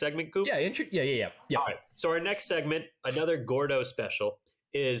introduce the next segment, Coop? Yeah. All right. So our next segment, another Gordo special,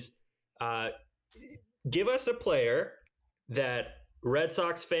 is give us a player that Red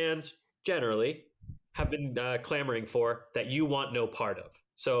Sox fans generally have been clamoring for that you want no part of.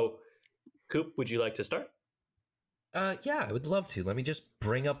 So, Coop, would you like to start? Yeah, I would love to. Let me just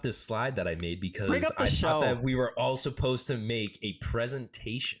bring up this slide that I made because I thought that we were all supposed to make a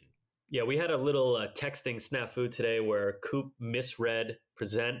presentation. Yeah, we had a little texting snafu today where Coop misread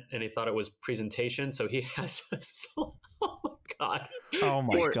present and he thought it was presentation. So he has a oh my God. Oh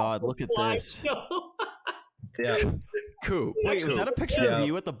my God, look at this. Yeah. Cool. Wait, was that a picture of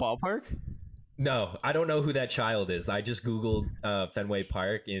you at the ballpark? No, I don't know who that child is. I just Googled Fenway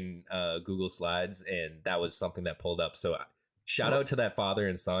Park in Google Slides, and that was something that pulled up. So shout out to that father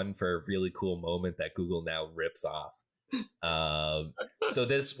and son for a really cool moment that Google now rips off.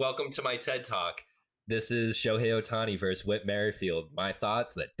 Welcome to my TED Talk. This is Shohei Ohtani versus Whit Merrifield. My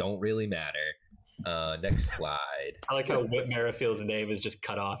thoughts that don't really matter. Next slide. I like how Whit Merrifield's name is just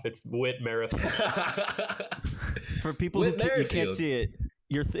cut off. It's Whit Merrifield. For people who you can't see it,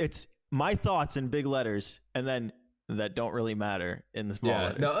 it's my thoughts in big letters, and then that don't really matter in the small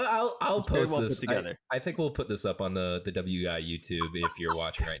letters. No, I'll post this together. I think we'll put this up on the WI YouTube if you're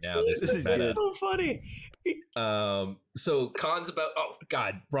watching right now. This is so funny. So cons about. Oh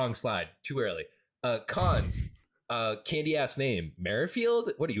God, wrong slide. Too early. Cons. Candy ass name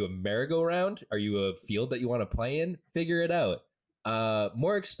Merrifield. What are you, a merry-go-round? Are you a field that you want to play in? Figure it out.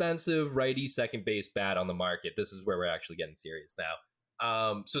 More expensive righty second base bat on the market. This is where we're actually getting serious now.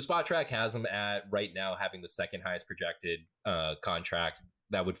 So Spot Track has him at right now having the second highest projected contract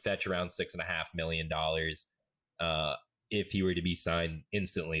that would fetch around $6.5 million if he were to be signed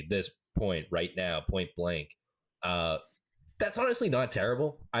instantly. This point right now, point blank. That's honestly not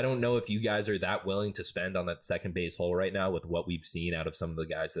terrible. I don't know if you guys are that willing to spend on that second base hole right now with what we've seen out of some of the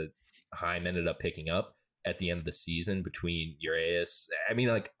guys that Heim ended up picking up at the end of the season between Urias. I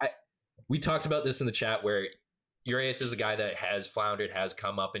mean, we talked about this in the chat where Urias is a guy that has floundered, has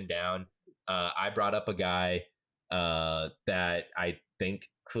come up and down. I brought up a guy that I think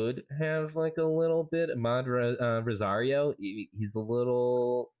could have like a little bit, Ahmad Rosario. He's a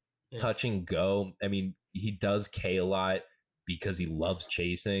little touch and go. I mean, he does K a lot because he loves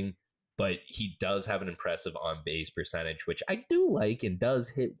chasing, but he does have an impressive on-base percentage, which I do like, and does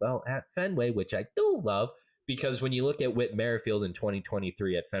hit well at Fenway, which I do love, because when you look at Whit Merrifield in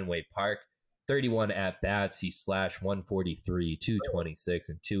 2023 at Fenway Park, 31 at-bats, he slashed 143, 226,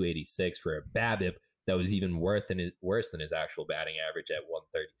 and 286 for a BABIP that was even worse than his actual batting average at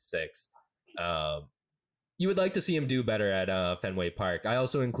 136. you would like to see him do better at Fenway Park. I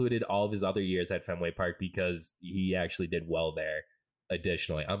also included all of his other years at Fenway Park because he actually did well there.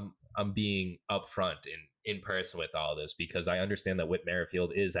 Additionally, I'm being upfront in person with all this because I understand that Whit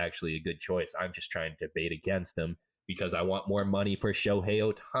Merrifield is actually a good choice. I'm just trying to debate against him because I want more money for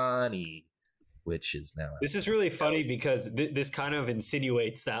Shohei Ohtani, which is now. This is really funny because this kind of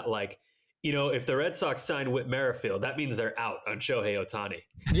insinuates that, like, you know, if the Red Sox sign Whit Merrifield, that means they're out on Shohei Ohtani.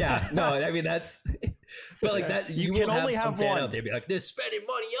 Yeah, no, I mean that's, but like that You can only have one. They'd be like, they're spending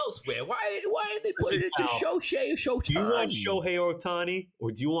money elsewhere. Why are they putting it to Shohei Ohtani? Do you want Shohei Ohtani,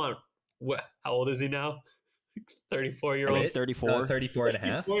 or do you want what? How old is he now? 34-year-old. He's 34. 34 and a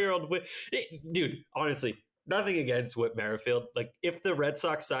half. 34-year-old dude. Honestly, nothing against Whit Merrifield. Like, if the Red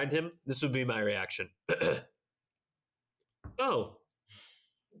Sox signed him, this would be my reaction. Oh.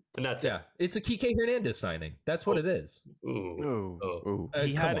 And that's it. It's a Kike Hernandez signing. That's what it is. Ooh.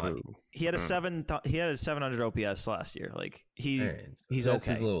 He had a 700 OPS last year. Like he's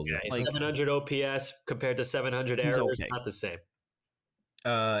okay. Like, 700 OPS compared to 700 errors, not the same.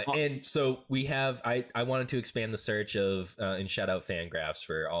 And so we have. I wanted to expand the search of and shout out Fangraphs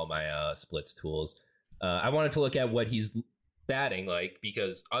for all my splits tools. I wanted to look at what he's batting like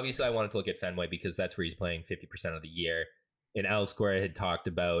because obviously I wanted to look at Fenway because that's where he's playing 50% of the year. And Alex Cora had talked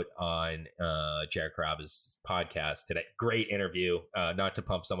about on Jared Carrabba's podcast today. Great interview. Not to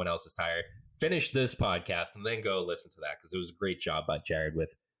pump someone else's tire. Finish this podcast and then go listen to that because it was a great job by Jared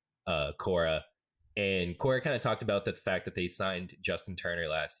with Cora. And Cora kind of talked about the fact that they signed Justin Turner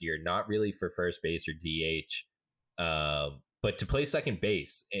last year, not really for first base or DH, but to play second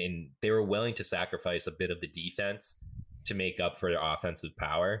base. And they were willing to sacrifice a bit of the defense to make up for their offensive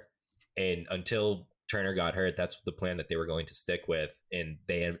power. And until Turner got hurt, that's the plan that they were going to stick with, and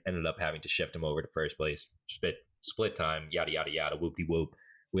they ended up having to shift him over to first place, split time, yada yada yada, whoopty whoop.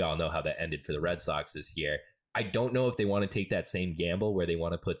 We all know how that ended for the Red Sox this year. I don't know if they want to take that same gamble where they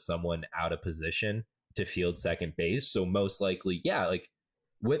want to put someone out of position to field second base. So most likely, yeah, like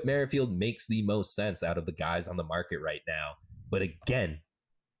Whit Merrifield makes the most sense out of the guys on the market right now. But again,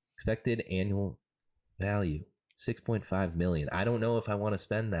 expected annual value. 6.5 million. I don't know if I want to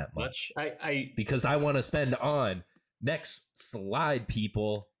spend that much. Because I want to spend on next slide,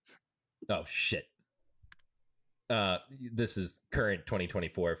 people. Oh shit. This is current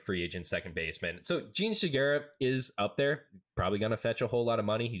 2024 free agent second baseman. So Gene Segura is up there, probably going to fetch a whole lot of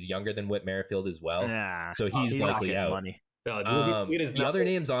money. He's younger than Whit Merrifield as well. So he's likely out. Money. The other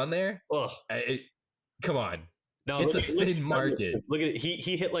names on there. Come on. No, it's a thin market. Look at it.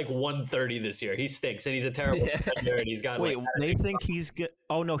 He hit like 130 this year. He stinks, and he's a terrible defender. And he's got. Wait, they think he's good?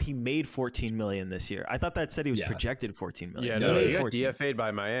 Oh no, he made 14 million this year. I thought that said he was projected 14 million. Yeah, no, he got DFA'd by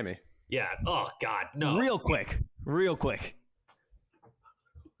Miami. Yeah. Oh God, no. Real quick.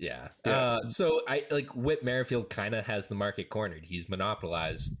 Yeah. So I like Whit Merrifield kind of has the market cornered. He's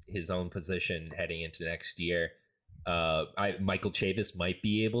monopolized his own position heading into next year. Michael Chavis might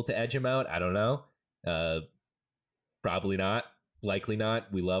be able to edge him out. I don't know. Probably not. Likely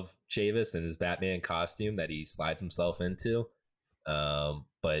not. We love Chavis and his Batman costume that he slides himself into.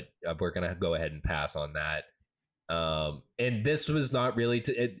 But we're going to go ahead and pass on that. And this was not really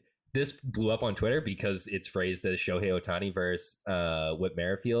this blew up on Twitter because it's phrased as Shohei Ohtani versus Whit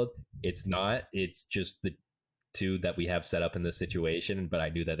Merrifield. It's not. It's just the two that we have set up in this situation. But I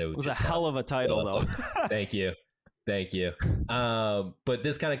knew that it was a hell of a title, though. Thank you. But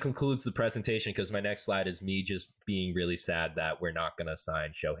this kind of concludes the presentation because my next slide is me just being really sad that we're not going to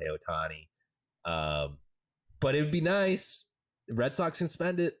sign Shohei Ohtani. But it would be nice. The Red Sox can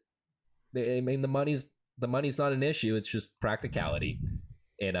spend it. I mean, the money's not an issue. It's just practicality.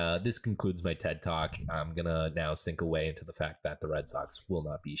 And this concludes my TED Talk. I'm going to now sink away into the fact that the Red Sox will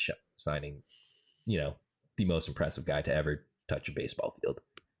not be signing, the most impressive guy to ever touch a baseball field.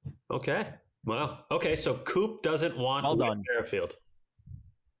 Okay. Wow. Okay, so Coop doesn't want Merrifield.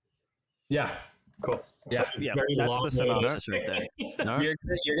 Yeah. Cool. Yeah. That's the synopsis right there.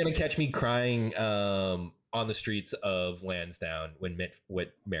 You're gonna catch me crying on the streets of Lansdowne when Mitt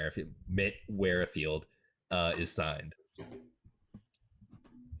Merrifield is signed.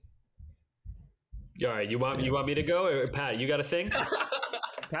 All right. You want me to go, or Pat? You got a thing?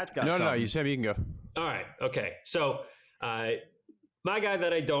 Pat's got No. You said you can go. All right. Okay. So. My guy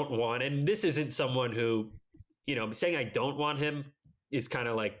that I don't want, and this isn't someone who, saying I don't want him is kind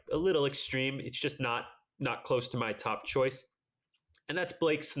of like a little extreme. It's just not close to my top choice. And that's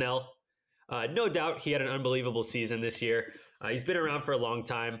Blake Snell. No doubt he had an unbelievable season this year. He's been around for a long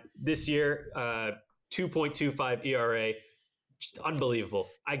time. This year, 2.25 ERA, just unbelievable.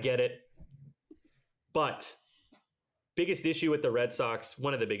 I get it. But biggest issue with the Red Sox,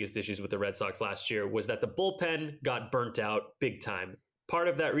 one of the biggest issues with the Red Sox last year was that the bullpen got burnt out big time. Part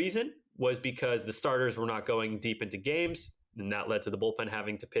of that reason was because the starters were not going deep into games, and that led to the bullpen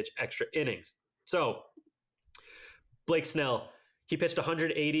having to pitch extra innings. So Blake Snell, he pitched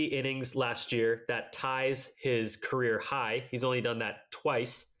 180 innings last year. That ties his career high. He's only done that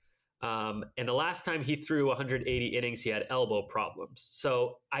twice. And the last time he threw 180 innings, he had elbow problems.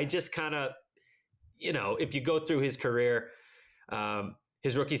 So I just kind of, if you go through his career,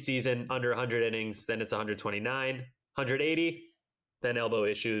 his rookie season, under 100 innings, then it's 129, 180, then elbow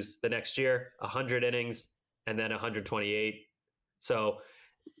issues. The next year, 100 innings, and then 128. So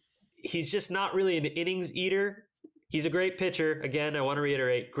he's just not really an innings eater. He's a great pitcher. Again, I want to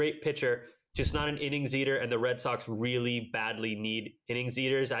reiterate, great pitcher, just not an innings eater. And the Red Sox really badly need innings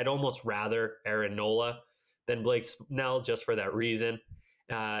eaters. I'd almost rather Aaron Nola than Blake Snell just for that reason.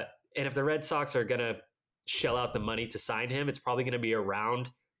 And if the Red Sox are going to shell out the money to sign him, it's probably going to be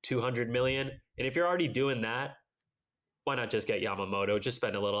around $200 million. And if you're already doing that, why not just get Yamamoto? Just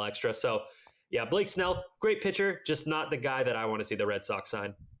spend a little extra. So yeah, Blake Snell, great pitcher, just not the guy that I want to see the Red Sox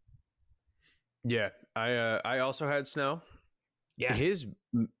sign. Yeah, I also had Snell. Yes.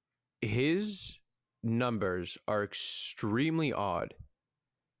 His numbers are extremely odd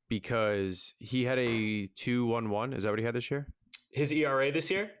because he had a 2.11. Is that what he had this year? His ERA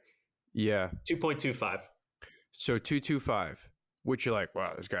this year? Yeah. 2.25. So 2.25, which you're like,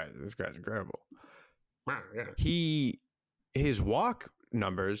 wow, this guy's incredible. Wow, yeah. His walk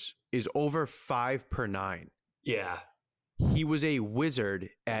numbers is over 5 per 9. Yeah. He was a wizard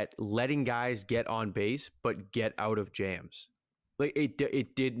at letting guys get on base, but get out of jams. Like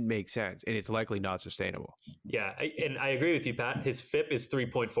it didn't make sense, and it's likely not sustainable. Yeah, and I agree with you, Pat. His FIP is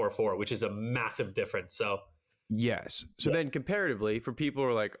 3.44, which is a massive difference. So yes. So then comparatively, for people who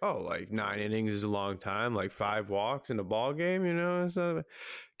are like, oh, like 9 innings is a long time, like 5 walks in a ball game, So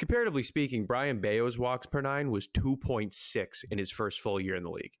comparatively speaking, Brian Bayo's walks per 9 was 2.6 in his first full year in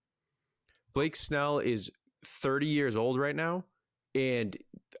the league. Blake Snell is 30 years old right now, and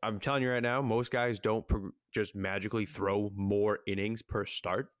I'm telling you right now, most guys don't just magically throw more innings per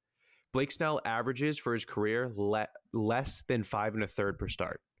start. Blake Snell averages for his career less than 5 1/3 per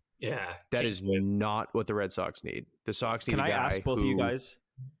start. Yeah, that is not what the Red Sox need. The Sox need. Can I ask both of you guys?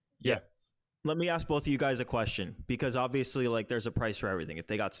 Yes. Let me ask both of you guys a question, because obviously, like, there's a price for everything. If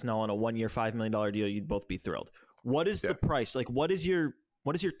they got Snell on a 1-year, $5 million deal, you'd both be thrilled. What is the price? Like, what is your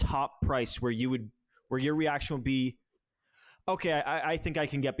top price where your reaction would be, okay, I think I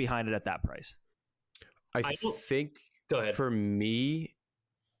can get behind it at that price? I think go ahead. For me,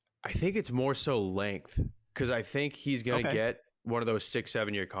 I think it's more so length, because I think he's going to get one of those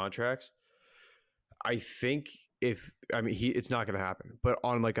 6-7 year contracts. I think it's not going to happen, but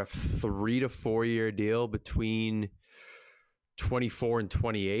on like a 3 to 4 year deal between 24 and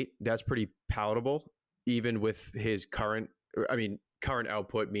 28, that's pretty palatable, even with his current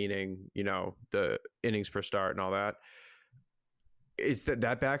output, meaning, the innings per start and all that. It's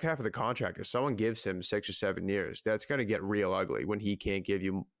that back half of the contract, if someone gives him 6 or 7 years, that's going to get real ugly when he can't give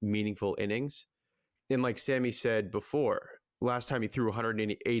you meaningful innings. And like Sammy said before, last time he threw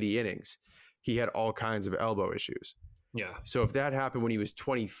 180 innings, he had all kinds of elbow issues. Yeah. So if that happened when he was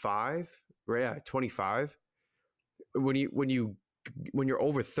 25, right? Yeah, 25. When you're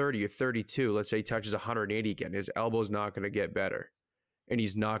over 30 or 32, let's say he touches 180 again, his elbow's not going to get better, and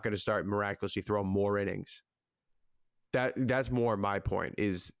he's not going to start miraculously throwing more innings. That's more my point,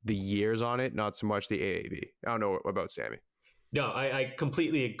 is the years on it, not so much the AAV. I don't know about Sammy. No, I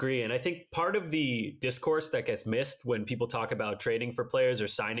completely agree. And I think part of the discourse that gets missed when people talk about trading for players or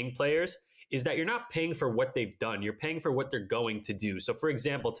signing players is that you're not paying for what they've done. You're paying for what they're going to do. So for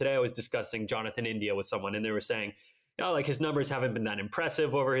example, today I was discussing Jonathan India with someone, and they were saying, like, his numbers haven't been that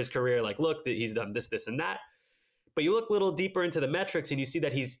impressive over his career. Like, look, he's done this, this, and that. But you look a little deeper into the metrics and you see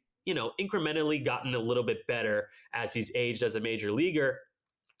that he's, incrementally gotten a little bit better as he's aged as a major leaguer.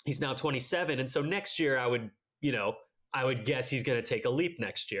 He's now 27. And so next year I would guess he's going to take a leap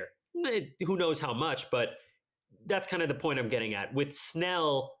next year. Who knows how much, but that's kind of the point I'm getting at. With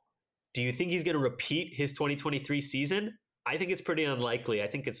Snell, do you think he's going to repeat his 2023 season? I think it's pretty unlikely. I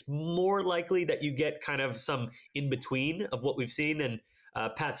think it's more likely that you get kind of some in between of what we've seen. And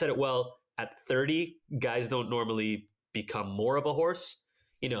Pat said it well, at 30, guys don't normally become more of a horse.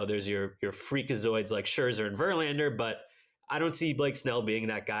 There's your freakazoids like Scherzer and Verlander, but I don't see Blake Snell being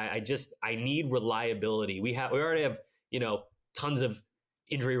that guy. I need reliability. We already have, tons of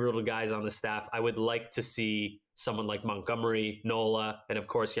injury-riddled guys on the staff. I would like to see someone like Montgomery, Nola, and of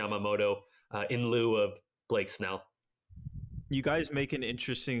course Yamamoto in lieu of Blake Snell. You guys make an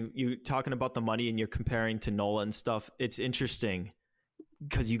interesting, you talking about the money and you're comparing to Nola and stuff. It's interesting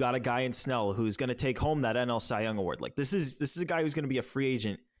because you got a guy in Snell who's going to take home that NL Cy Young Award. Like this is a guy who's going to be a free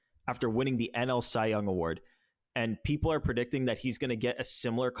agent after winning the NL Cy Young Award. And people are predicting that he's going to get a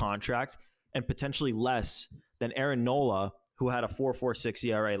similar contract and potentially less than Aaron Nola, who had a 4.46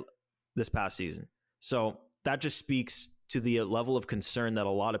 ERA this past season. So that just speaks to the level of concern that a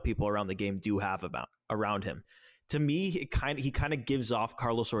lot of people around the game do have around him. To me, he kind of gives off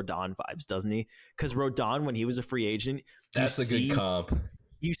Carlos Rodon vibes, doesn't he? Because Rodon, when he was a free agent, that's a good comp.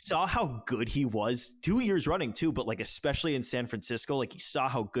 You saw how good he was 2 years running too, but like especially in San Francisco, like you saw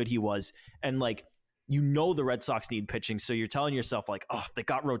how good he was, and like the Red Sox need pitching, so you're telling yourself like, oh, if they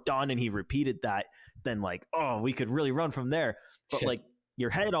got Rodon and he repeated that, then like, oh, we could really run from there. But like your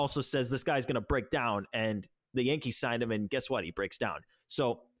head also says this guy's going to break down, and the Yankees signed him, and guess what? He breaks down.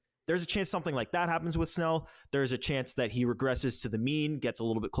 So there's a chance something like that happens with Snell. There's a chance that he regresses to the mean, gets a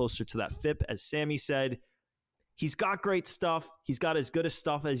little bit closer to that FIP, as Sammy said. He's got great stuff. He's got as good a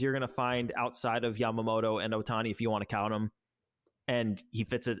stuff as you're going to find outside of Yamamoto and Ohtani, if you want to count him. And he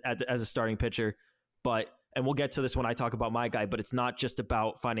fits it as a starting pitcher. And we'll get to this when I talk about my guy, but it's not just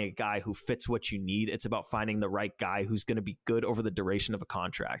about finding a guy who fits what you need. It's about finding the right guy who's going to be good over the duration of a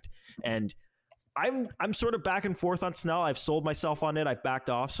contract. And I'm sort of back and forth on Snell. I've sold myself on it. I've backed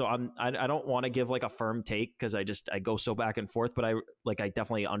off. So I don't want to give like a firm take because I go so back and forth, but I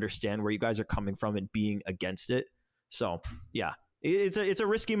definitely understand where you guys are coming from and being against it. So yeah, it's a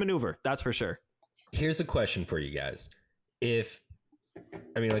risky maneuver. That's for sure. Here's a question for you guys.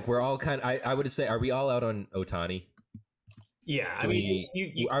 We're all I would say, are we all out on Ohtani? Yeah,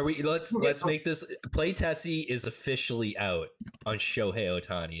 let's make this play. Tessie is officially out on Shohei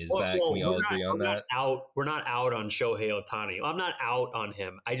Ohtani. Can we all agree on that? We're not out on Shohei Ohtani. I'm not out on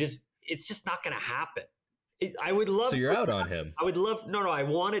him. It's just not going to happen. I would love. So you're out on him. I would love. No. I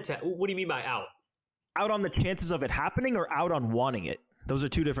wanted to. What do you mean by out? Out on the chances of it happening, or out on wanting it? Those are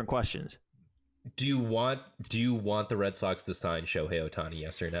two different questions. Do you want the Red Sox to sign Shohei Ohtani?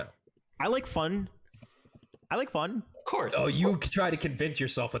 Yes or no? I like fun. Of course. Oh, you try to convince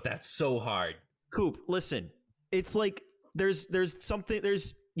yourself that that's so hard. Coop, listen. It's like there's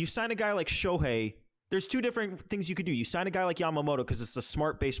you sign a guy like Shohei. There's two different things you could do. You sign a guy like Yamamoto because it's a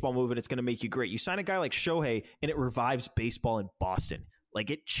smart baseball move and it's going to make you great. You sign a guy like Shohei and it revives baseball in Boston.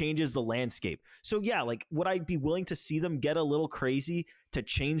 Like it changes the landscape. So yeah, like would I be willing to see them get a little crazy to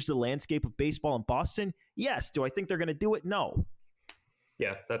change the landscape of baseball in Boston? Yes. Do I think they're going to do it? No.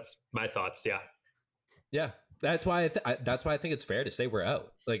 Yeah, that's my thoughts. Yeah. Yeah, that's why I think it's fair to say we're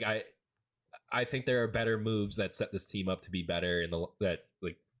out. Like I think there are better moves that set this team up to be better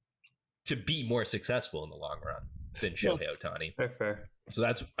to be more successful in the long run than Shohei Ohtani. Fair. So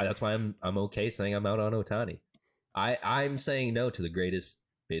that's why I'm okay saying I'm out on Ohtani. I'm saying no to the greatest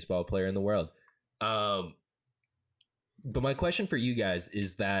baseball player in the world. But my question for you guys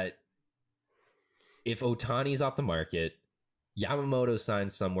is that if Ohtani's off the market, Yamamoto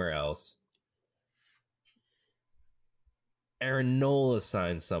signs somewhere else, Aaron Nola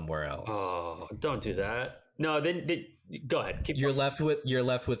signs somewhere else. Oh, don't do that. No, then go ahead. You're left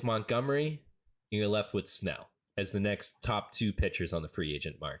with Montgomery. You're left with Snell as the next top two pitchers on the free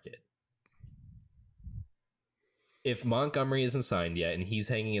agent market. If Montgomery isn't signed yet and he's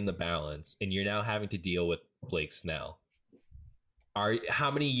hanging in the balance, and you're now having to deal with Blake Snell,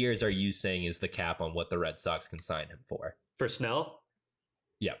 how many years are you saying is the cap on what the Red Sox can sign him for? For Snell?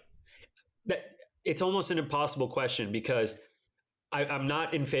 Yeah. It's almost an impossible question because I'm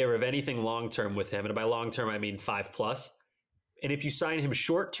not in favor of anything long-term with him. And by long-term, I mean 5+. And if you sign him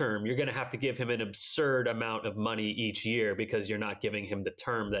short-term, you're going to have to give him an absurd amount of money each year because you're not giving him the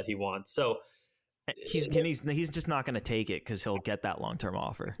term that he wants. So he's just not going to take it because he'll get that long-term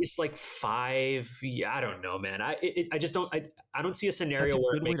offer. It's like 5. Yeah, I don't know, man. I just don't. I don't see a scenario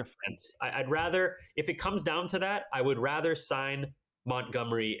where it makes sense. I'd rather, if it comes down to that, I would rather sign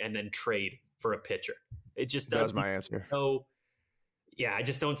Montgomery and then trade for a pitcher. It just does. That's my answer. So, yeah, I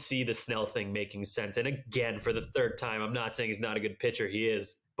just don't see the Snell thing making sense. And again, for the third time, I'm not saying he's not a good pitcher. He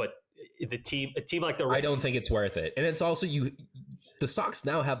is, but a team like the I don't think it's worth it. And it's also the Sox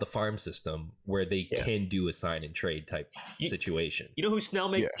now have the farm system where they can do a sign and trade type situation. You know who Snell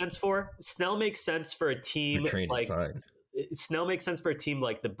makes sense for? Snell makes sense for a team like Snell makes sense for a team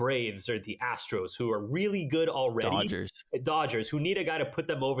like the Braves or the Astros, who are really good already. Dodgers, who need a guy to put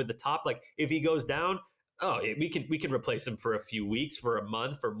them over the top. Like if he goes down, we can replace him for a few weeks, for a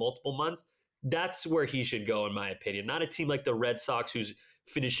month, for multiple months. That's where he should go, in my opinion. Not a team like the Red Sox, who's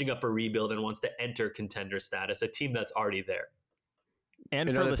finishing up a rebuild and wants to enter contender status. A team that's already there. And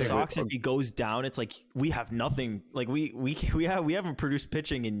for the Sox, if he goes down, it's like we have nothing. Like we haven't produced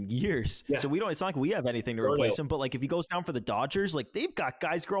pitching in years, so we don't. It's not like we have anything to replace him. But like if he goes down for the Dodgers, like they've got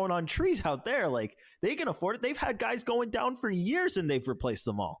guys growing on trees out there. Like they can afford it. They've had guys going down for years, and they've replaced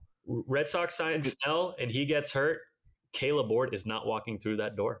them all. Red Sox sign Snell, and he gets hurt. Caleb Ward is not walking through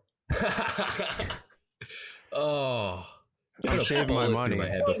that door. I'm saving my money.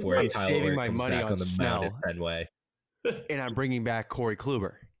 I'm saving my money on Snell. And I'm bringing back Corey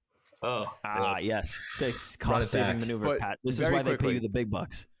Kluber. Yes. It's cost-saving maneuver, but Pat. This is why they pay you the big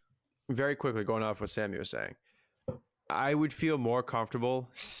bucks. Very quickly, going off what Sammy was saying, I would feel more comfortable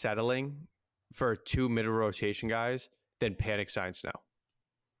settling for 2 middle rotation guys than panic sign Snell.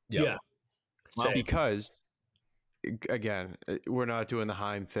 Yeah. Because, again, we're not doing the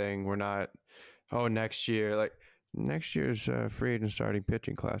Heim thing. We're not, next year. Like, next year's free agent starting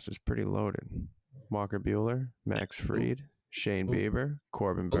pitching class is pretty loaded. Walker Buehler, Max Fried, Shane Bieber,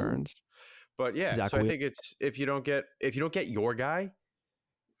 Corbin Burns. But yeah, so I think it's if you don't get your guy,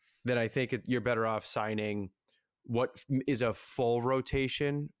 then I think you're better off signing what is a full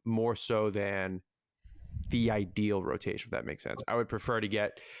rotation more so than the ideal rotation, if that makes sense. I would prefer to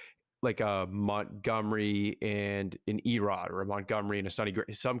get like a Montgomery and an Erod, or a Montgomery and a Sonny Gray,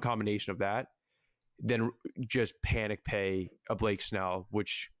 some combination of that, than just panic pay a Blake Snell,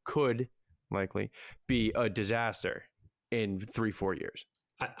 which could likely be a disaster in 3-4 years.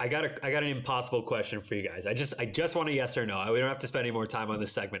 I got an impossible question for you guys. I just want a yes or no. We don't have to spend any more time on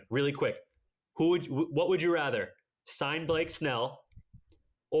this segment. Really quick, what would you rather, sign Blake Snell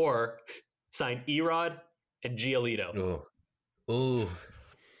or sign Erod and Giolito? I'll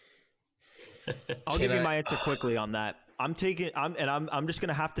give you my answer quickly on that. I'm just going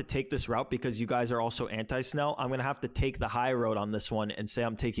to have to take this route because you guys are also anti-Snell. I'm going to have to take the high road on this one and say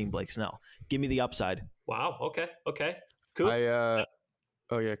I'm taking Blake Snell. Give me the upside. Wow. Okay. Coop.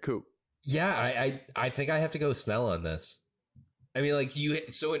 Coop. Yeah, I think I have to go Snell on this. I mean, like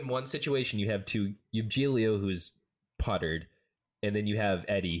so in one situation you have Giolito, who's puttered, and then you have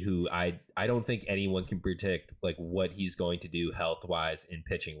Eddie, who I don't think anyone can predict like what he's going to do health-wise and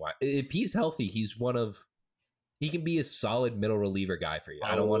pitching-wise. If he's healthy, he can be a solid middle reliever guy for you.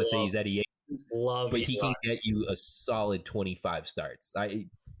 I don't want to say he's Eddie Aikens, but he can get you a solid 25 starts.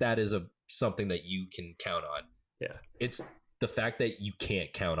 That is something that you can count on. Yeah. It's the fact that you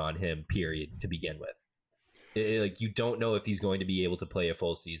can't count on him, period, to begin with. Like you don't know if he's going to be able to play a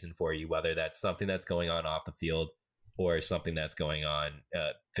full season for you, whether that's something that's going on off the field or something that's going on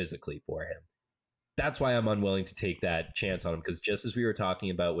physically for him. That's why I'm unwilling to take that chance on him, because just as we were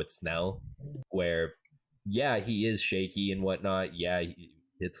talking about with Snell, where yeah, he is shaky and whatnot. Yeah,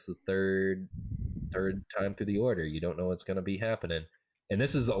 it's the third time through the order. You don't know what's going to be happening. And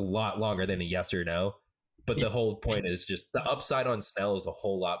this is a lot longer than a yes or no. But the whole point is just the upside on Snell is a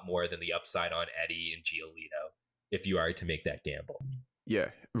whole lot more than the upside on Eddie and Giolito if you are to make that gamble. Yeah.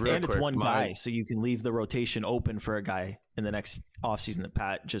 And it's one guy, so you can leave the rotation open for a guy in the next offseason that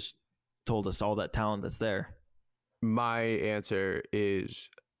Pat just told us all that talent that's there. My answer is,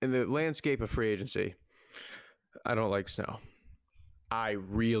 in the landscape of free agency, I don't like Snell. I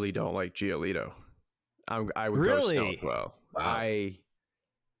really don't like Giolito. I would go Snell as well. Wow.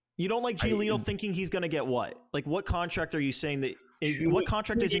 You don't like Giolito thinking he's going to get what? Like what contract are you saying that? What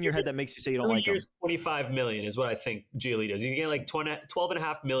contract is in your head that makes you say you don't like him? $25 million is what I think Giolito is. You get like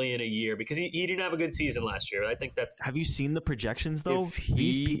 $12.5 million a year because he didn't have a good season last year. I think that's. Have you seen the projections though?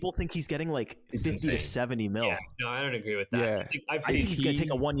 These people think he's getting like 50 to 70 mil. Yeah, no, I don't agree with that. Yeah. I think he's going to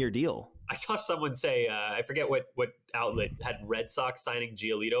take a 1-year deal. I saw someone say, I forget what outlet had Red Sox signing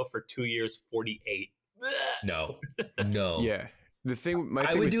Giolito for 2 years, 48. No. Yeah. The thing,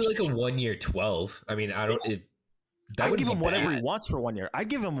 I would do like a 1 year 12. I mean, I'd give him whatever he wants for 1 year. I'd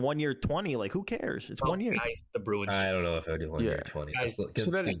give him 1 year 20. Like, who cares? It's 1 year. Nice, the Bruins. I don't know if I would do 1 year 20. That's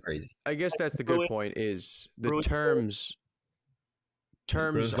crazy. I guess that's the good point. Is the terms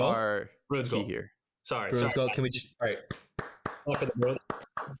are key here. Sorry. Bruins go. Can we just all right? For the Bruins.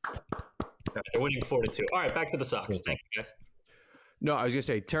 They're winning 4-2. All right, back to the Sox. Thank you, guys. No, I was gonna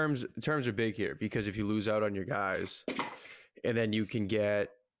say terms are big here because if you lose out on your guys, and then you can get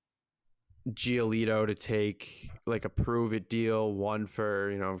Giolito to take like a prove it deal, one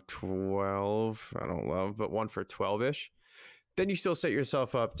for 12. I don't love, but one for 12-ish. Then you still set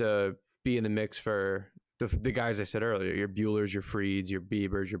yourself up to be in the mix for the guys I said earlier, your Buehlers, your Frieds, your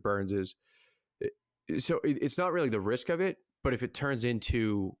Biebers, your Burnses. So it's not really the risk of it, but if it turns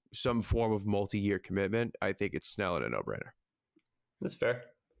into some form of multi-year commitment, I think it's Snell and a no-brainer. That's fair.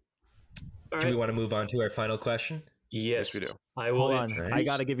 All right. Do we want to move on to our final question? Yes, we do. I will. Hold on. I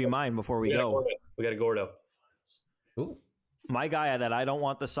got to give you mine before we go. We got a Gordo. Ooh. my guy that I don't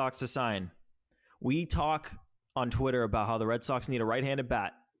want the Sox to sign. We talk on Twitter about how the Red Sox need a right-handed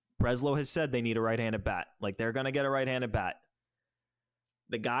bat. Breslow has said they need a right-handed bat. Like, they're going to get a right-handed bat.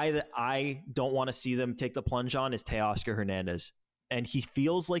 The guy that I don't want to see them take the plunge on is Teoscar Hernandez. And he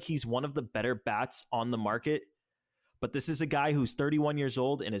feels like he's one of the better bats on the market. But this is a guy who's 31 years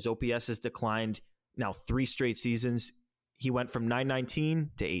old and his OPS has declined now 3 straight seasons. He went from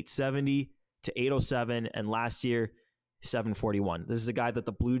 919 to 870 to 807, and last year, 741. This is a guy that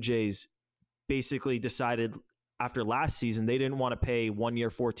the Blue Jays basically decided after last season they didn't want to pay 1 year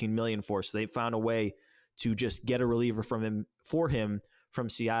 $14 million for, so they found a way to just get a reliever for him from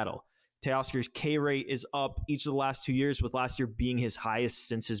Seattle. Teoscar's K rate is up each of the last 2 years, with last year being his highest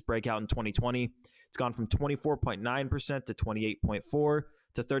since his breakout in 2020. It's gone from 24.9% to 28.4%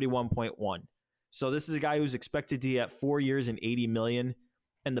 to 31.1%. So this is a guy who's expected to be at 4 years and $80 million.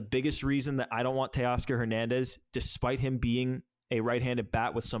 And the biggest reason that I don't want Teoscar Hernandez, despite him being a right-handed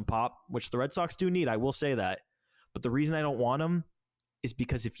bat with some pop, which the Red Sox do need, I will say that. But the reason I don't want him is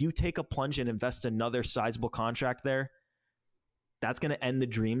because if you take a plunge and invest another sizable contract there, that's going to end the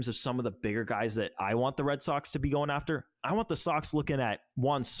dreams of some of the bigger guys that I want the Red Sox to be going after. I want the Sox looking at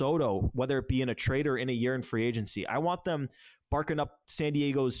Juan Soto, whether it be in a trade or in a year in free agency. I want them barking up San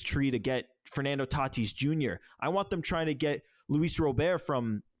Diego's tree to get Fernando Tatis Jr. I want them trying to get Luis Robert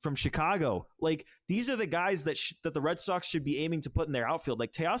from Chicago. Like, these are the guys that the Red Sox should be aiming to put in their outfield.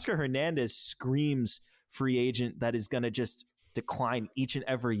 Like, Teoscar Hernandez screams free agent that is going to just decline each and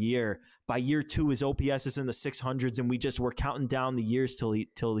every year. By year 2, his OPS is in the 600s, and we're counting down the years till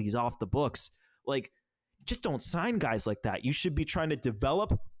he's off the books. Like, just don't sign guys like that. You should be trying to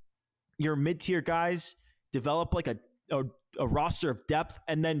develop your mid-tier guys, develop like a roster of depth,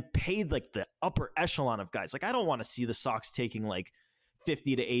 and then pay like the upper echelon of guys. Like, I don't want to see the Sox taking like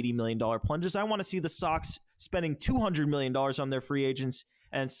 $50 to $80 million plunges. I want to see the Sox spending $200 million on their free agents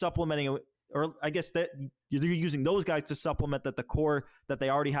and supplementing, or I guess that you're using those guys to supplement the core that they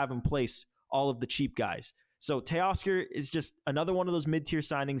already have in place, all of the cheap guys. So Teoscar is just another one of those mid-tier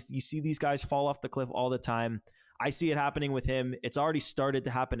signings. You see these guys fall off the cliff all the time. I see it happening with him. It's already started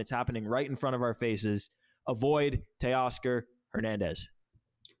to happen. It's happening right in front of our faces. Avoid Teoscar Hernandez.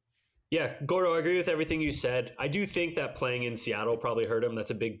 Yeah, Gordo, I agree with everything you said. I do think that playing in Seattle probably hurt him.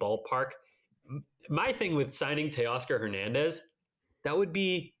 That's a big ballpark. My thing with signing Teoscar Hernandez, that would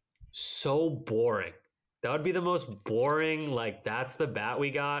be so boring. That would be the most boring, like, that's the bat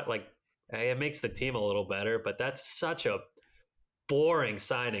we got. Like, hey, it makes the team a little better, but that's such a boring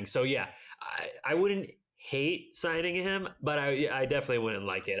signing. So, yeah, I wouldn't hate signing him, but I definitely wouldn't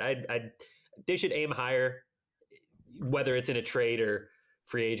like it. They should aim higher, whether it's in a trade or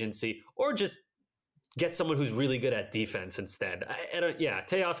free agency, or just get someone who's really good at defense instead.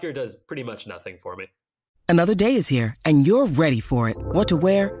 Teoscar does pretty much nothing for me. Another day is here, and you're ready for it. What to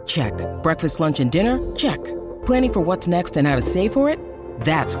wear? Check. Breakfast, lunch, and dinner? Check. Planning for what's next and how to save for it?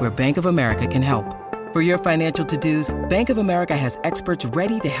 That's where Bank of America can help. For your financial to-dos, Bank of America has experts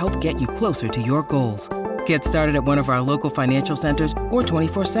ready to help get you closer to your goals. Get started at one of our local financial centers or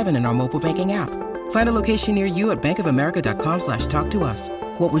 24/7 in our mobile banking app. Find a location near you at bankofamerica.com/talktous.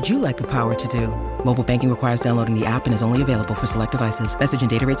 What would you like the power to do? Mobile banking requires downloading the app and is only available for select devices. Message and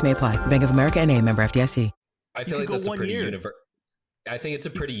data rates may apply. Bank of America N.A., member FDIC. I feel like that's a pretty I think it's a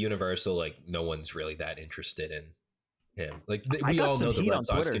pretty universal, like, no one's really that interested in him. Like, we all know the Red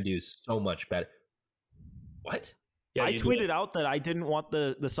Sox can do so much better. What? Yeah, I tweeted out that I didn't want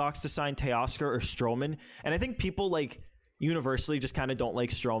the Sox to sign Teoscar or Stroman. And I think people, like, universally just kind of don't like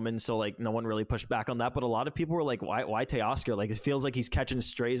Stroman, so, like, no one really pushed back on that. But a lot of people were like, why Teoscar? Like, it feels like he's catching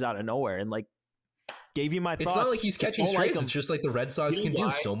strays out of nowhere. And, like, gave you my thoughts. It's not like he's catching strays. It's just like the Red Sox can do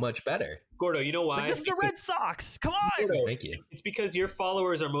so much better. Gordo, you know why? Like, this is the Red Sox. Come on. Gordo, thank you. It's because your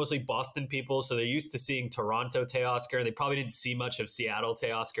followers are mostly Boston people, so they're used to seeing Toronto Teoscar, and they probably didn't see much of Seattle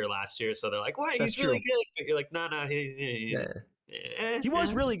Teoscar last year, so they're like, "Why? He's really good." But you're like, "Nah, he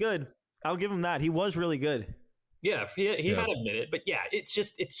was really good. I'll give him that. He was really good." Yeah, he had a minute, but yeah, it's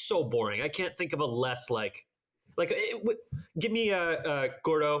so boring. I can't think of a less give me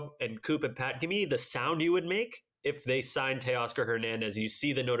Gordo and Coop and Pat. Give me the sound you would make if they signed Teoscar Hernandez. You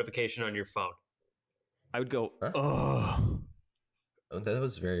see the notification on your phone. I would go, huh? Oh, that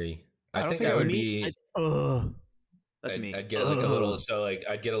was very. I think that would be. That's me. I'd get like a little. So like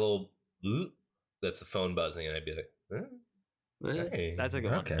I'd get a little. That's the phone buzzing, and I'd be like, hey, that's a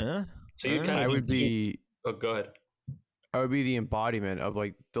good okay. One. So you kind of. I would be. Oh, go ahead. I would be the embodiment of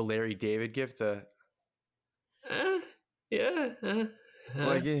like the Larry David gift.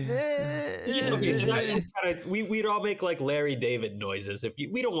 Like, Okay, so we'd all make like Larry David noises if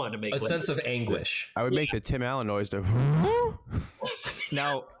we don't want to make a sense of anguish. I would make the Tim Allen noise though.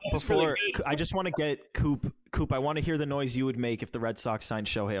 Now, That's before really good. I just want to get Coop. I want to hear the noise you would make if the Red Sox signed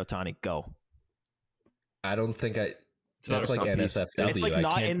Shohei Ohtani. Go. I don't think I. not That's a like stump piece. NSFW. It's like I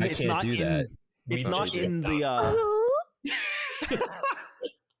not can't- in. I It's can't not do in. that. It's We not can in do the.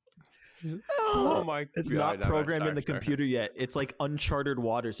 Oh my! It's God, not no, programmed in the sorry. computer yet. It's like uncharted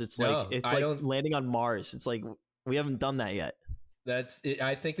waters. It's No, like it's I like don't- landing on Mars. It's like we haven't done that yet. That's it.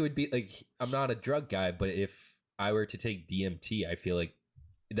 I think it would be like, I'm not a drug guy, but if I were to take DMT, I feel like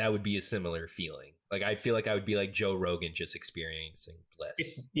that would be a similar feeling. Like I feel like I would be like Joe Rogan, just experiencing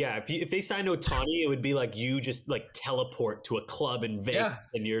bliss. If they signed Ohtani, it would be like you just like teleport to a club in Vegas, Yeah.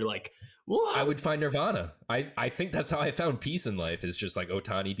 and you're like, what? I would find nirvana. I think that's how I found peace in life. Is just like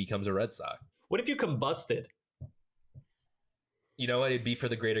Ohtani becomes a Red Sox. What if you combusted? You know what? It'd be for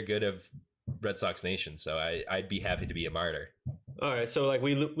the greater good of Red Sox Nation. So I'd be happy to be a martyr. All right, so like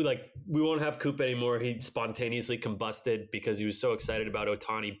we won't have Coop anymore. He spontaneously combusted because he was so excited about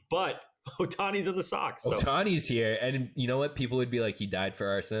Ohtani, but Ohtani's in the Sox. So Ohtani's here, and you know what? People would be like, he died for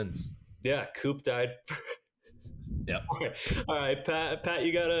our sins. yeah, Coop died. Yeah. All right, Pat,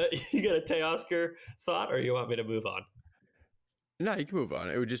 you got a Teoscar thought, or you want me to move on? No, you can move on.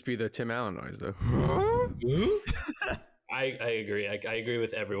 It would just be the Tim Allen noise though. I agree. I agree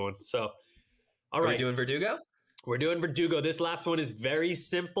with everyone. So, all Are right, we doing Verdugo? we're doing Verdugo. This last one is very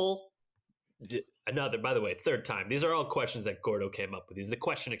simple. Another, by the way, third time. These are all questions that Gordo came up with. He's the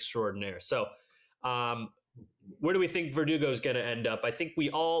question extraordinaire. So, where do we think Verdugo is going to end up? I think we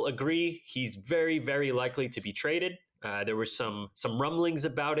all agree he's very, very likely to be traded. There were some rumblings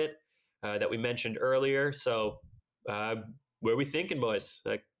about it that we mentioned earlier. So, where are we thinking, boys?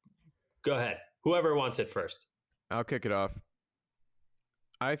 Like, go ahead. Whoever wants it first. I'll kick it off.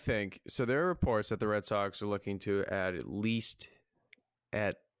 I think so. There are reports that the Red Sox are looking to add at least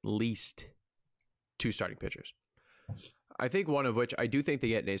 2 starting pitchers. I think one of which I do think they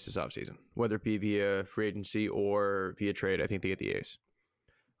get an ace this offseason, whether it be via free agency or via trade. I think they get the ace.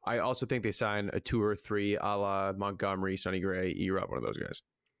 I also think they sign a 2 or 3 a la Montgomery, Sonny Gray, E-Rob, one of those guys.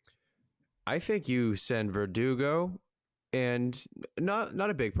 I think you send Verdugo and not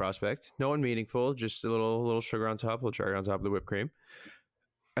a big prospect, no one meaningful, just a little sugar on top, a little sugar on top of the whipped cream.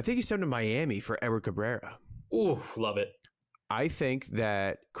 I think you send him to Miami for Edward Cabrera. Ooh, love it. I think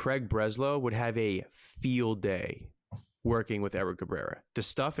that Craig Breslow would have a field day working with Edward Cabrera. The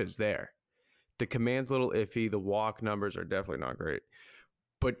stuff is there. The command's a little iffy. The walk numbers are definitely not great.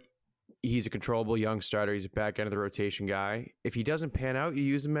 But he's a controllable young starter. He's a back end of the rotation guy. If he doesn't pan out, you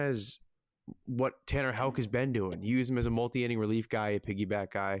use him as what Tanner Houck has been doing. You use him as a multi-inning relief guy, a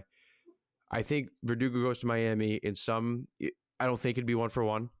piggyback guy. I think Verdugo goes to Miami in some, I don't think it'd be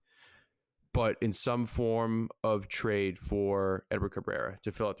 1-for-1, but in some form of trade for Edward Cabrera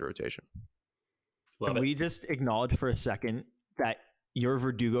to fill out the rotation. Love Can it. we just acknowledge for a second that your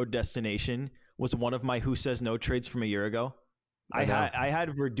Verdugo destination was one of my Who Says No trades from a year ago? I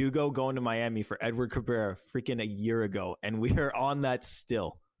had Verdugo going to Miami for Edward Cabrera freaking a year ago, and we are on that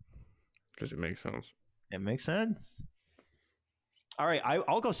still. Because it makes sense. It makes sense. All right,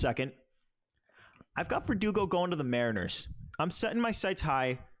 I'll go second. I've got Verdugo going to the Mariners. I'm setting my sights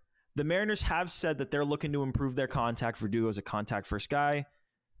high. The Mariners have said that they're looking to improve their contact. Verdugo's a contact-first guy.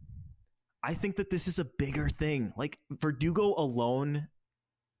 I think that this is a bigger thing. Like, Verdugo alone,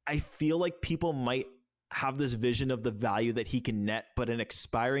 I feel like people might have this vision of the value that he can net, but an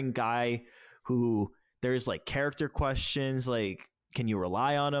expiring guy who there's like character questions, like, can you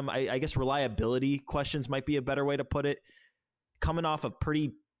rely on him? I guess reliability questions might be a better way to put it. Coming off a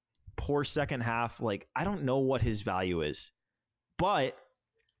pretty poor second half, like, I don't know what his value is. But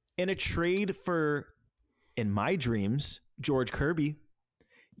in a trade for, in my dreams, George Kirby,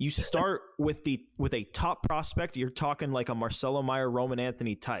 you start with a top prospect. You're talking like a Marcelo Meyer, Roman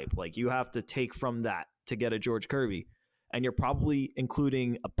Anthony type. Like, you have to take from that to get a George Kirby. And you're probably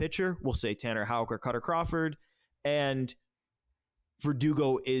including a pitcher, we'll say Tanner Houck or Cutter Crawford, and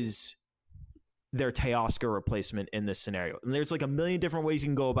Verdugo is their Teoscar replacement in this scenario. And there's like a million different ways you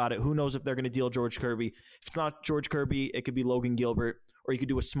can go about it. Who knows if they're going to deal George Kirby? If it's not George Kirby, it could be Logan Gilbert, or you could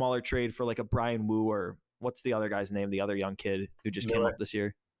do a smaller trade for like a Brian Wu, or what's the other guy's name? The other young kid who just came up this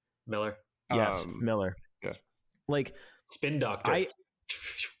year. Miller. Yes, Miller. Yeah. Like, Spin doctor.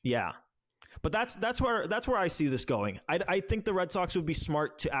 yeah. But that's where I see this going. I think the Red Sox would be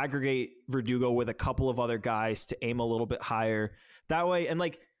smart to aggregate Verdugo with a couple of other guys to aim a little bit higher. That way, and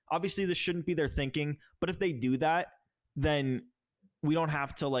like, obviously this shouldn't be their thinking, but if they do that, then we don't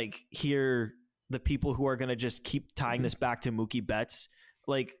have to like hear the people who are going to just keep tying this back to Mookie Betts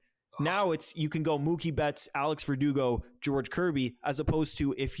Like now it's you can go Mookie Betts, Alex Verdugo, George Kirby, as opposed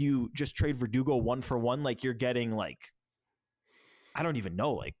to if you just trade Verdugo 1-for-1, like you're getting like I don't even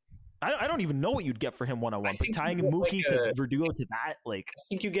know, like I don't even know what you'd get for him 1-on-1. But tying Mookie to Verdugo to that, like I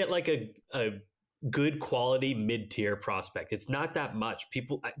think you get like a good quality mid-tier prospect. It's not that much.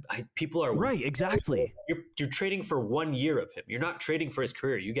 People are right, exactly. You're trading for 1 year of him. You're not trading for his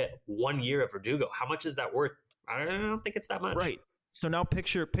career. You get 1 year of Verdugo. How much is that worth? I don't think it's that much. Right. So now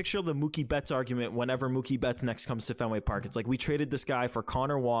picture the Mookie Betts argument whenever Mookie Betts next comes to Fenway Park. It's like we traded this guy for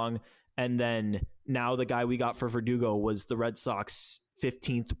Connor Wong, and then now the guy we got for Verdugo was the Red Sox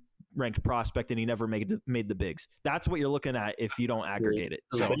 15th ranked prospect, and he never made the bigs. That's what you're looking at if you don't aggregate it.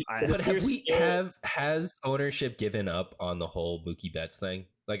 So, has ownership given up on the whole Mookie Betts thing?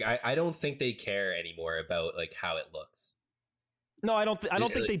 Like, I don't think they care anymore about like how it looks. No, I don't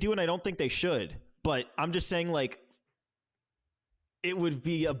think they do, and I don't think they should. But I'm just saying, like, it would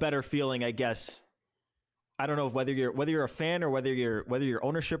be a better feeling, I guess. I don't know if whether you're a fan or whether you're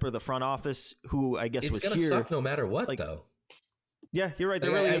ownership or the front office, who I guess was here. It's gonna suck no matter what, though. Yeah, you're right.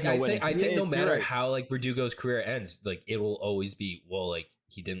 There really is no winning. I think no matter how like Verdugo's career ends, like it will always be like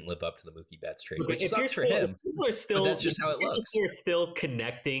he didn't live up to the Mookie Betts trade, which sucks for him. But that's just how it looks. You're still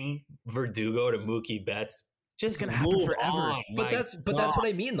connecting Verdugo to Mookie Betts. Just gonna happen forever. On, but that's what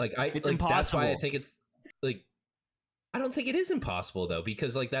I mean. Like it's like, impossible. That's why I think it's like I don't think it is impossible though,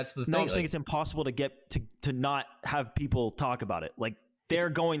 because like that's the thing. No, I'm saying it's impossible to get to not have people talk about it. Like they're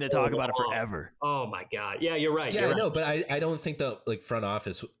going to talk about it forever. Oh my God. Yeah, you're right. Yeah, I know, but I don't think the like front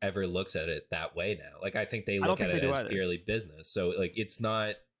office ever looks at it that way now. Like I think they look at it as purely business. So like it's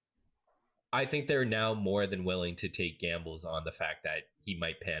not. I think they're now more than willing to take gambles on the fact that he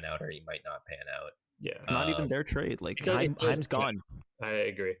might pan out or he might not pan out. Yeah, not even their trade. Like Heim's gone. I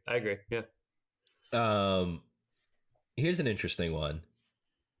agree. Yeah. Here's an interesting one.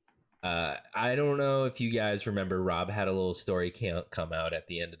 I don't know if you guys remember, Rob had a little story come out at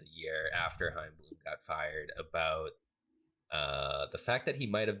the end of the year after Chaim Bloom got fired about the fact that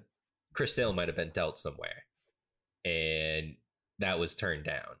Chris Sale might have been dealt somewhere, and that was turned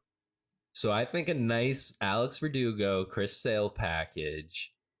down. So I think a nice Alex Verdugo, Chris Sale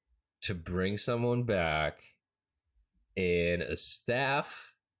package to bring someone back, and a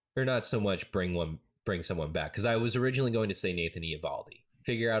staff, or not so much bring someone back, because I was originally going to say Nathan Eovaldi.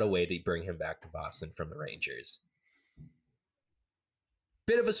 Figure out a way to bring him back to Boston from the Rangers.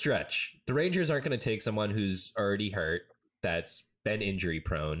 Bit of a stretch. The Rangers aren't going to take someone who's already hurt, that's been injury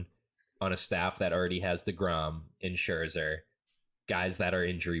prone, on a staff that already has DeGrom and Scherzer, guys that are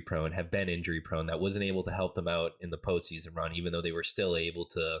injury prone, have been injury prone, that wasn't able to help them out in the postseason run, even though they were still able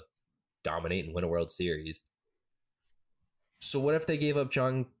to dominate and win a World Series. So what if they gave up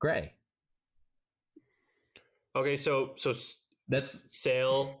John Gray? Okay, so that's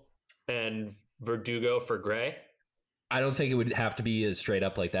Sale and Verdugo for Gray. I don't think it would have to be as straight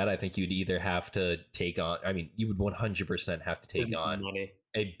up like that. I think you'd either have to take on, you would 100% have to take on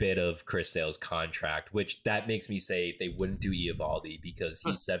a bit of Chris Sale's contract, which that makes me say they wouldn't do Eovaldi because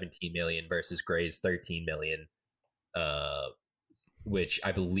he's 17 million versus Gray's 13 million, which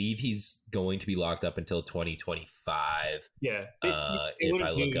I believe he's going to be locked up until 2025. Yeah. If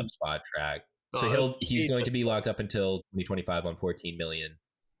I look up Spot Track. So he's going to be locked up until 2025 on 14 million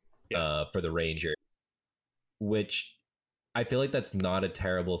for the Rangers, which I feel like that's not a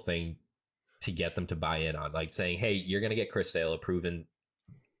terrible thing to get them to buy in on. Like saying, hey, you're going to get Chris Sale, a proven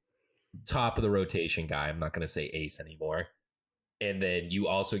top of the rotation guy. I'm not going to say ace anymore. And then you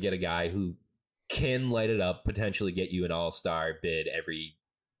also get a guy who can light it up, potentially get you an all-star bid every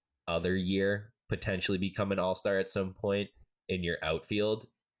other year, potentially become an all-star at some point in your outfield.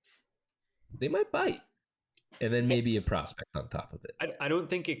 They might bite, and then maybe a prospect on top of it. I don't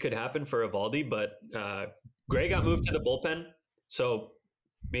think it could happen for Eovaldi, but Gray got moved to the bullpen, so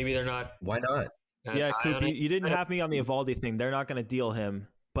maybe they're not. Why not? Yeah, Coop, you didn't have me on the Eovaldi thing. They're not going to deal him,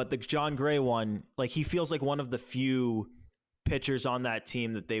 but the John Gray one, like he feels like one of the few pitchers on that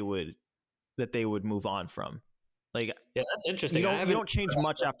team that they would move on from. Like, yeah, that's interesting. You don't change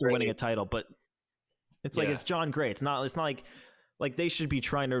much after winning a title, but it's like it's John Gray. It's not like they should be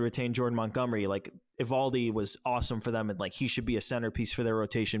trying to retain Jordan Montgomery. Like Eovaldi was awesome for them, and like he should be a centerpiece for their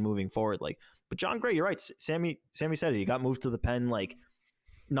rotation moving forward. Like, but John Gray, you're right. Sammy said it. He got moved to the pen. Like,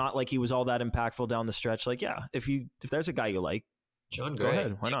 not like he was all that impactful down the stretch. Like, yeah, if there's a guy you like, John Gray, go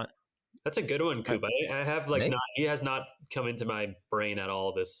ahead. Why not? That's a good one, Coop. I have he has not come into my brain at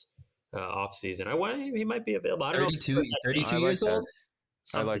all this off season. He might be available. I don't know. 32 years old.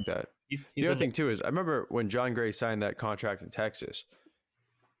 I like that. The other thing too is I remember when John Gray signed that contract in Texas,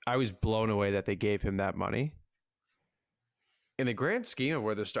 I was blown away that they gave him that money. in the grand scheme of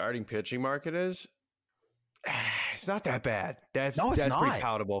where the starting pitching market is, it's not that bad. That's pretty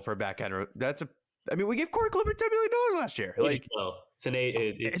palatable for a back end. We gave Corey Kluber $10 million last year. Like,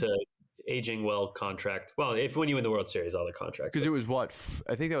 it's a aging well contract. Well, when you win the World Series, all the contracts. Because it was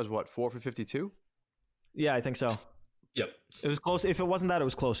I think that was 4 for 52. Yeah, I think so. Yep, it was close. If it wasn't that, it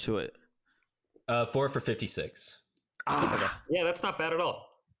was close to it. 4 for 56. Yeah, that's not bad at all.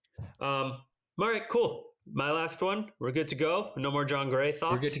 All right, cool. My last one. We're good to go. No more John Gray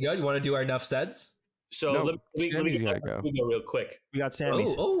thoughts. We're good to go. You want to do our enough seds? So let me get go real quick. We got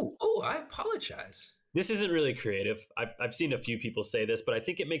Sammy's. Oh! I apologize. This isn't really creative. I've seen a few people say this, but I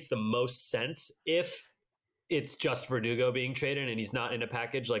think it makes the most sense if it's just Verdugo being traded and he's not in a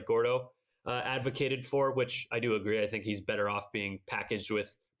package like Gordo advocated for, which I do agree. I think he's better off being packaged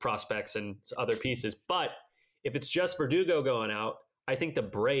with prospects and other pieces. But if it's just Verdugo going out, I think the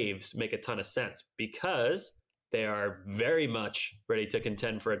Braves make a ton of sense because they are very much ready to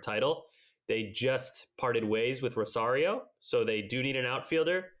contend for a title. They just parted ways with Rosario, so they do need an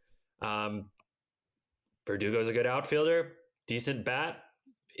outfielder. Verdugo's a good outfielder, decent bat.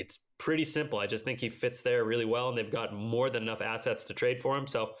 It's pretty simple. I just think he fits there really well, and they've got more than enough assets to trade for him.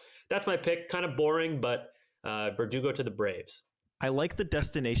 So that's my pick. Kind of boring, but Verdugo to the Braves. I like the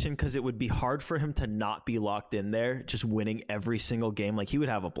destination because it would be hard for him to not be locked in there, just winning every single game. Like, he would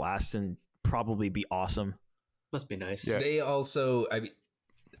have a blast and probably be awesome. Must be nice. Yeah. They also,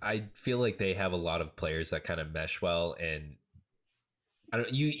 I feel like they have a lot of players that kind of mesh well, and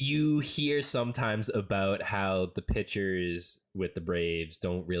you hear sometimes about how the pitchers with the Braves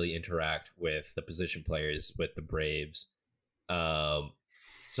don't really interact with the position players with the Braves. So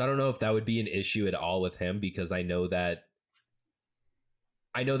I don't know if that would be an issue at all with him, because I know that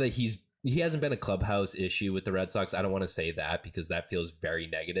he hasn't been a clubhouse issue with the Red Sox. I don't want to say that because that feels very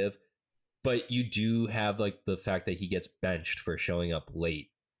negative, but you do have like the fact that he gets benched for showing up late,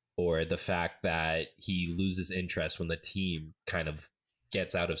 or the fact that he loses interest when the team kind of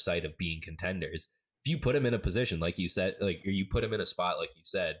gets out of sight of being contenders. If you put him in a position, like you said, or you put him in a spot, like you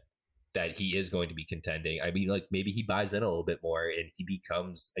said, that he is going to be contending, maybe he buys in a little bit more and he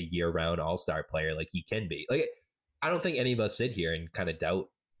becomes a year-round all-star player like he can be. Like, I don't think any of us sit here and kind of doubt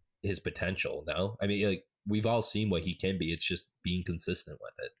his potential. No, we've all seen what he can be. It's just being consistent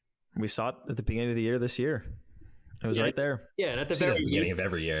with it. We saw it at the beginning of the year this year. It was right there. Yeah, and at the beginning of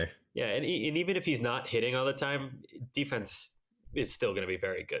every year. Yeah, and even if he's not hitting all the time, defense is still going to be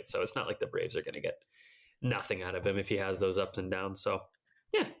very good. So it's not like the Braves are going to get nothing out of him if he has those ups and downs. So,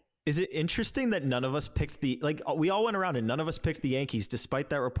 yeah. Is it interesting that none of us picked we all went around and none of us picked the Yankees, despite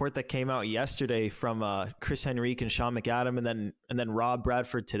that report that came out yesterday from Chris Henrique and Sean McAdam, and then Rob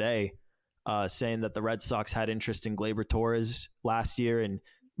Bradford today saying that the Red Sox had interest in Gleyber Torres last year and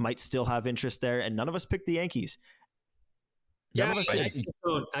might still have interest there, and none of us picked the Yankees. None of us did.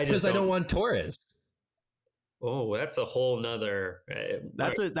 Because I don't want Torres. Oh, that's a whole nother.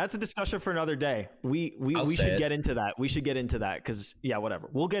 That's a discussion for another day. We should get into that. We should get into that because whatever.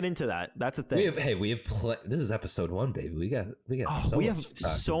 We'll get into that. That's a thing. This is episode 1, baby. We got. We have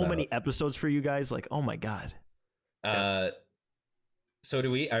so many episodes for you guys. Like, oh my god. So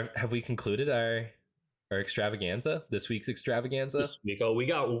have we concluded our extravaganza? This week's extravaganza. This week, we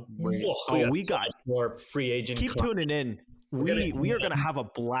got more free agent. Keep tuning in. We are going to have a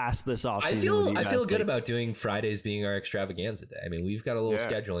blast this offseason. I feel good about doing Fridays being our extravaganza day. I mean, we've got a little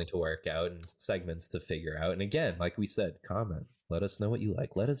scheduling to work out and segments to figure out. And again, like we said, comment. Let us know what you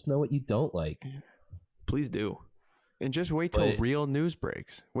like. Let us know what you don't like. Please do. And just wait till real news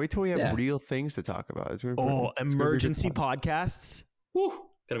breaks. Wait till we have real things to talk about. It's emergency podcasts. Woo,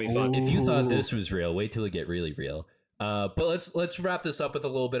 gonna be fun. If you thought this was real, wait till it get really real. But let's wrap this up with a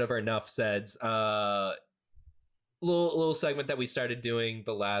little bit of our Enough Saids. Little segment that we started doing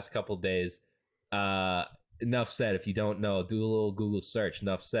the last couple days. Enough said. If you don't know, do a little Google search.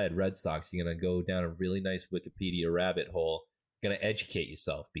 Enough said. Red Sox. You're gonna go down a really nice Wikipedia rabbit hole. Gonna educate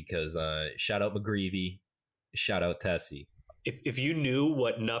yourself because shout out McGreevy, shout out Tessie. If you knew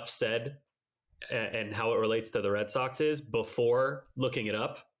what Nuff said and how it relates to the Red Sox is before looking it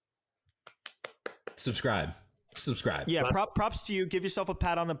up, subscribe. Yeah, props to you. Give yourself a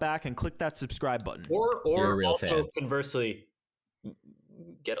pat on the back and click that subscribe button. Or also conversely,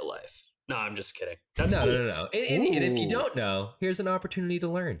 get a life. No, I'm just kidding. That's no. And if you don't know, here's an opportunity to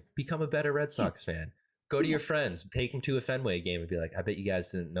learn. Become a better Red Sox fan. Go to your friends, take them to a Fenway game and be like, I bet you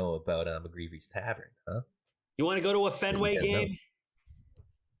guys didn't know about McGreevy's Tavern, huh? You want to go to a Fenway game?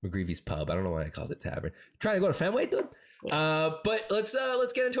 McGreevy's Pub. I don't know why I called it Tavern. Trying to go to Fenway, dude? But let's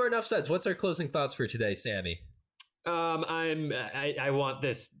get into our Enough Saids. What's our closing thoughts for today, Sammy? I want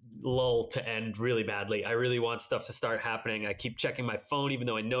this lull to end really badly. I really want stuff to start happening. I keep checking my phone, even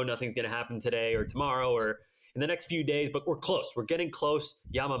though I know nothing's going to happen today or tomorrow or in the next few days, but we're close. We're getting close.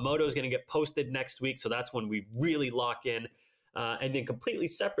 Yamamoto is going to get posted next week. So that's when we really lock in. And then completely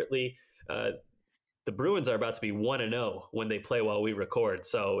separately, the Bruins are about to be 1-0 when they play while we record.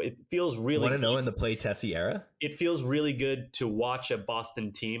 So it feels really 1-0 in the Play Tessie era. It feels really good to watch a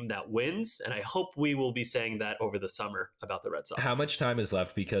Boston team that wins. And I hope we will be saying that over the summer about the Red Sox. How much time is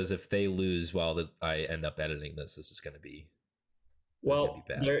left? Because if they lose while I end up editing this is going to be Well,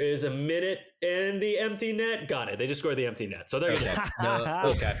 there is a minute in the empty net. Got it. They just scored the empty net. So there you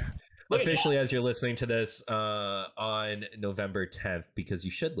go. Okay. Officially, as you're listening to this on November 10th, because you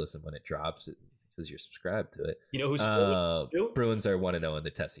should listen when it drops because you're subscribed to it. You know who scored it? Bruins are 1-0 in the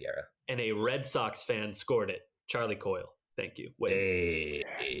Tessie era. And a Red Sox fan scored it. Charlie Coyle. Thank you. Hey,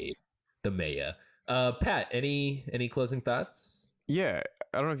 the Maya. Pat, any closing thoughts? Yeah,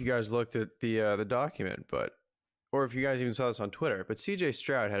 I don't know if you guys looked at the document, or if you guys even saw this on Twitter, but CJ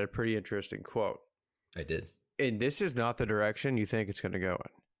Stroud had a pretty interesting quote. I did. And this is not the direction you think it's going to go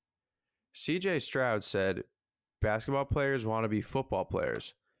in. CJ Stroud said, basketball players want to be football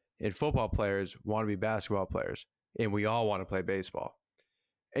players, and football players want to be basketball players, and we all want to play baseball.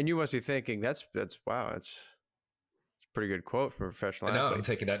 And you must be thinking, that's wow, that's a pretty good quote from a professional athlete. I'm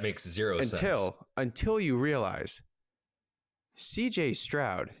thinking that makes zero sense. Until you realize CJ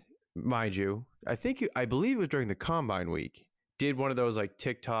Stroud, mind you, I believe it was during the Combine week, did one of those like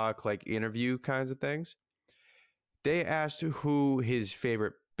TikTok like interview kinds of things. They asked who his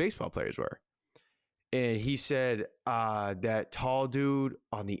favorite baseball players were. And he said that tall dude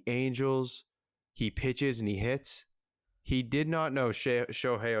on the Angels, he pitches and he hits. He did not know Shohei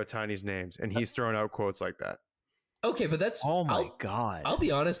Ohtani's names, and he's throwing out quotes like that. Okay, but that's... Oh my God. I'll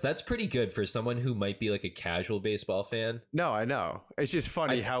be honest, that's pretty good for someone who might be like a casual baseball fan. No, I know. It's just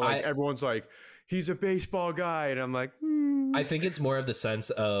funny how everyone's like, he's a baseball guy. And I'm like, I think it's more of the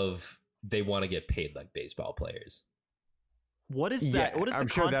sense of they want to get paid like baseball players. What is that? Yeah, what is the I'm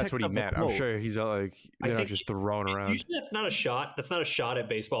sure that's context what he of meant. the I'm quote? sure he's like, they're not just thrown around. Usually that's not a shot. That's not a shot at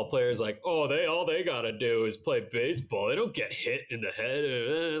baseball players. Like, all they got to do is play baseball. They don't get hit in the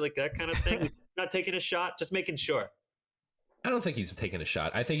head, like that kind of thing. He's not taking a shot, just making sure. I don't think he's taking a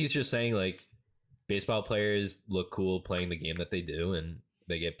shot. I think he's just saying like baseball players look cool playing the game that they do, and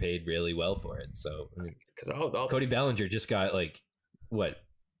they get paid really well for it. So, Because Cody Bellinger just got like what?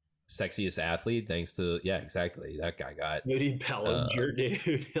 Sexiest athlete thanks to exactly, that guy got Cody Bellinger,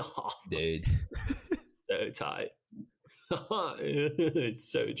 dude. Dude, So tight. It's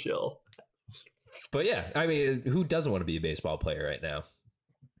so chill. But yeah, I mean, who doesn't want to be a baseball player right now?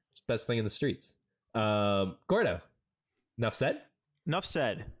 It's the best thing in the streets. Gordo, enough said.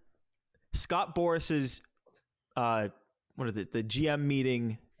 Scott Boris's what is it, the GM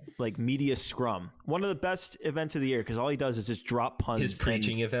meeting, like media scrum, one of the best events of the year, because all he does is just drop puns. His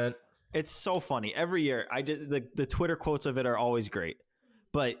preaching event. It's so funny every year. I did the Twitter quotes of it are always great,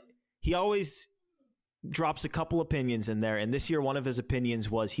 but he always drops a couple opinions in there. And this year, one of his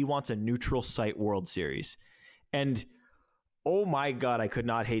opinions was he wants a neutral site World Series, and oh my God, I could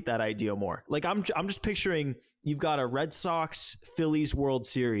not hate that idea more. Like I'm just picturing you've got a Red Sox Phillies World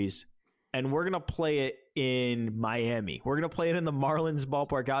Series, and we're gonna play it in Miami. We're gonna play it in the Marlins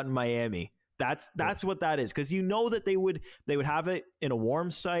ballpark out in Miami. That's what that is, because you know that they would have it in a warm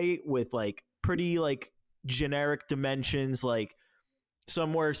site with like pretty like generic dimensions, like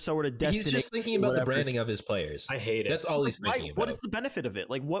somewhere sort of destination. He's just thinking about the branding of his players. I hate it. That's all he's thinking about. What is the benefit of it?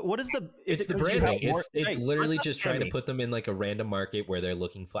 Like what is the? It's the branding. It's literally just trying to put them in like a random market where they're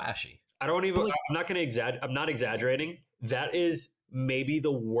looking flashy. I don't even. I'm not going to exaggerate. I'm not exaggerating. That is maybe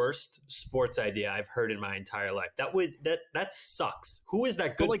the worst sports idea I've heard in my entire life. That sucks. Who is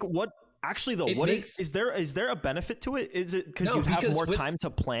that good? But like what? Actually, though, is there a benefit to it? Is it because you have more time to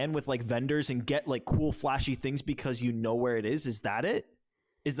plan with like vendors and get like cool, flashy things because you know where it is? Is that it?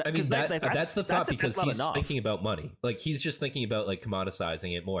 Is that? I mean, that's the thought, because he's thinking about money. Like he's just thinking about like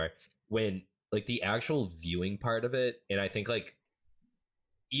commoditizing it more. When like the actual viewing part of it, and I think like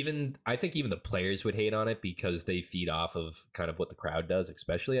even the players would hate on it because they feed off of kind of what the crowd does,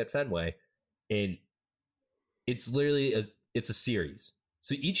 especially at Fenway, and it's literally it's a series.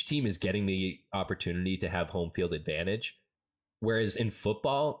 So each team is getting the opportunity to have home field advantage. Whereas in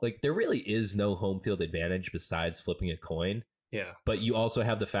football, like there really is no home field advantage besides flipping a coin. Yeah. But you also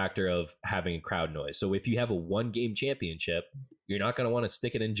have the factor of having a crowd noise. So if you have a 1-game championship, you're not going to want to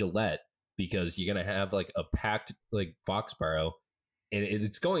stick it in Gillette because you're going to have like a packed like Foxborough, and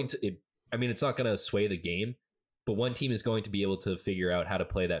it's going to, it's not going to sway the game, but one team is going to be able to figure out how to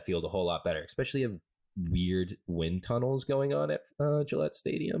play that field a whole lot better, especially if weird wind tunnels going on at Gillette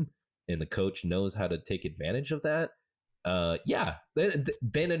Stadium, and the coach knows how to take advantage of that,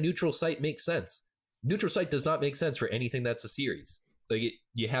 then a neutral site makes sense. Neutral site does not make sense for anything that's a series. Like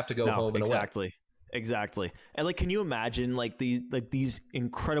you have to go home and away. Exactly. And like, can you imagine these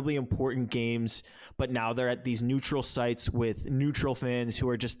incredibly important games, but now they're at these neutral sites with neutral fans who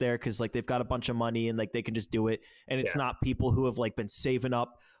are just there because like they've got a bunch of money and like they can just do it. And it's not people who have like been saving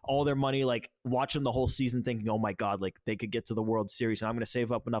up all their money, like watching the whole season thinking, oh my God, like they could get to the World Series and I'm going to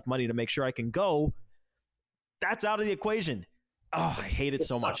save up enough money to make sure I can go. That's out of the equation. Oh, I hate it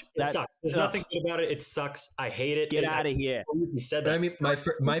so much. It sucks. There's nothing good about it. It sucks. I hate it. Get out of here. You said that. I mean,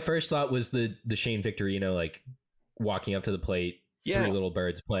 my first thought was the Shane Victorino like walking up to the plate, three little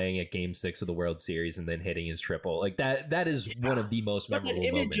birds playing at Game 6 of the World Series and then hitting his triple. Like that is one of the most memorable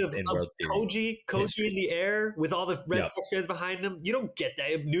moments in World Series. Koji in the air with all the Red Sox fans behind him. You don't get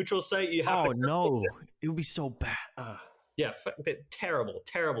that neutral site. You have to. No, it would be so bad.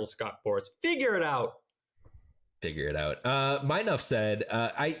 Terrible Scott Boras. Figure it out. My enough said.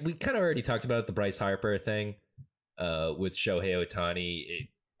 We kind of already talked about the Bryce Harper thing with Shohei Ohtani.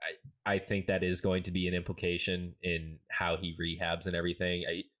 I think that is going to be an implication in how he rehabs and everything.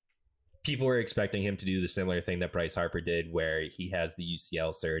 People were expecting him to do the similar thing that Bryce Harper did, where he has the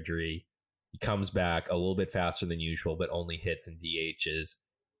UCL surgery. He comes back a little bit faster than usual, but only hits and DHs.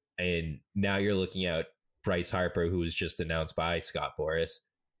 And now you're looking at Bryce Harper, who was just announced by Scott Boras,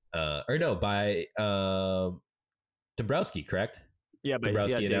 by Dombrowski, correct? Yeah, but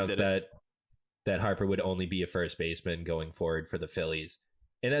Dombrowski announced that Harper would only be a first baseman going forward for the Phillies,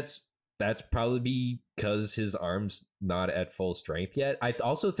 and that's probably because his arm's not at full strength yet. I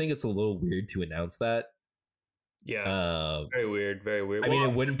also think it's a little weird to announce that. Yeah, very weird. I mean,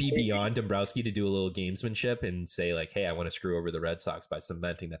 it wouldn't be beyond Dombrowski to do a little gamesmanship and say like, "Hey, I want to screw over the Red Sox by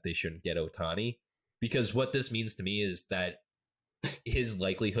cementing that they shouldn't get Ohtani," because what this means to me is that his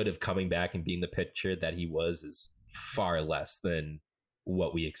likelihood of coming back and being the pitcher that he was is far less than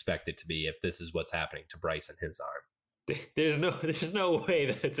what we expect it to be if this is what's happening to Bryce and his arm. There's no way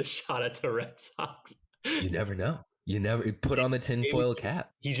that it's a shot at the Red Sox. You never know. You never put on the tinfoil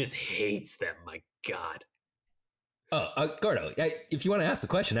cap. He just hates them. My God. Oh, Gordo, if you want to ask the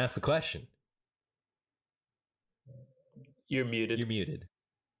question, ask the question. You're muted.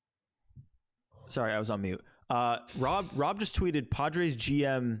 Sorry, I was on mute. Rob just tweeted Padres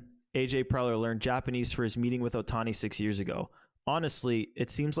GM AJ Preller learned Japanese for his meeting with Ohtani 6 years ago. Honestly,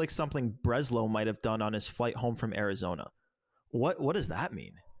 it seems like something Breslow might have done on his flight home from Arizona. What does that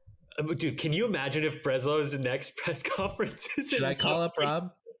mean? Dude, can you imagine if Breslow's next press conference is Should I call up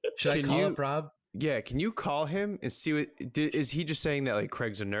Rob? Yeah, can you call him and see what is he just saying that like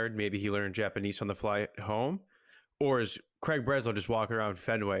Craig's a nerd? Maybe he learned Japanese on the flight home, or is Craig Breslow just walking around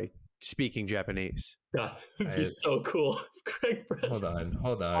Fenway speaking Japanese? Yeah, it'd be so cool. Craig Breslow.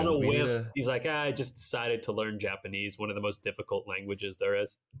 Hold on. On a whim, he's like, I just decided to learn Japanese, one of the most difficult languages there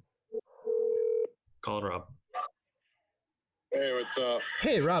is. Calling Rob. Hey, what's up?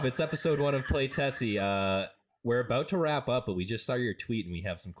 Hey, Rob, it's episode 1 of Play Tessie. We're about to wrap up, but we just saw your tweet and we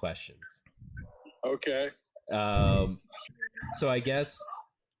have some questions. Okay. So I guess,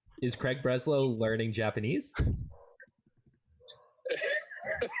 is Craig Breslow learning Japanese?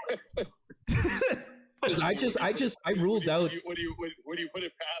 Because I ruled out. Would you put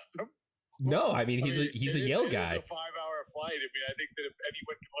it past him? No, I mean he's a Yale guy. It's a 5-hour flight. I mean, I think that if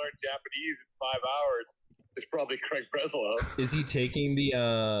anyone can learn Japanese in 5 hours, it's probably Craig Breslow. Is he taking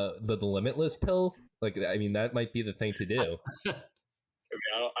the Limitless pill? Like, I mean, that might be the thing to do. I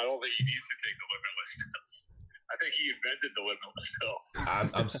mean, I don't think he needs to take the Limitless pills. I think he invented the Limitless pills.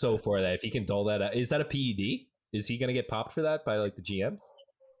 I'm so for that. If he can dole that out, is that a PED? Is he gonna get popped for that by like the GMs?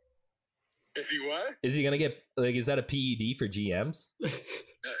 Is he what? Is he gonna get like? Is that a PED for GMs? No.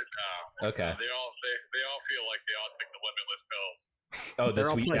 Okay. They all feel like they all take the Limitless pills. Oh, they're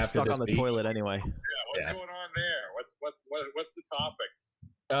all week probably after stuck this on the week? toilet anyway. Yeah, what's going on there? What's the topics?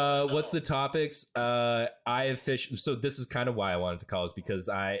 What's the topics? So this is kind of why I wanted to call, is because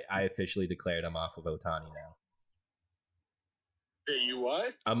I officially declared I'm off of Ohtani now. Hey, you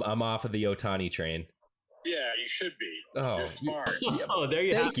what? I'm off of the Ohtani train. Yeah, you should be. Oh, you're smart. Oh, there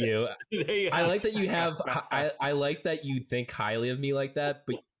you Thank have you. it. There you I have like that you have. I like that you think highly of me like that,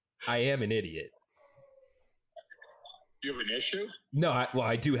 but I am an idiot. You have an issue? No,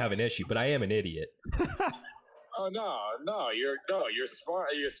 I do have an issue, but I am an idiot. Oh no, you're smart.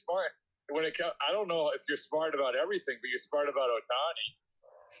 You're smart. When it comes, I don't know if you're smart about everything, but you're smart about Ohtani.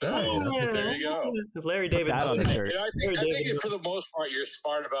 There you go. Larry David. That on the shirt. And I think for the most part, you're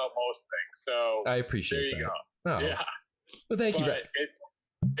smart about most things. So I appreciate there you that. go. Oh. Yeah. Well, thank you. But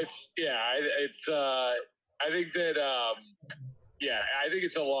I think that I think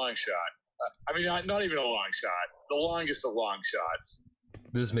it's a long shot. I mean, not even a long shot. The longest of long shots.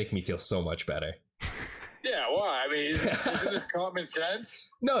 This is making me feel so much better. Yeah, why? I mean, isn't this common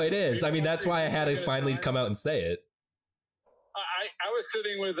sense? No, it is. I mean, that's why I had to finally come out and say it. I was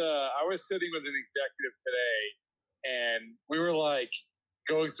sitting with an executive today, and we were like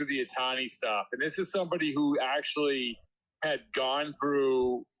going through the Ohtani stuff, and this is somebody who actually had got a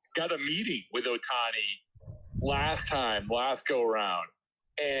meeting with Ohtani last go around.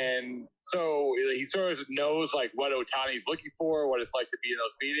 And so he sort of knows like what Ohtani's looking for, what it's like to be in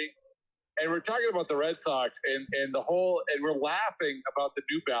those meetings. And we're talking about the Red Sox and we're laughing about the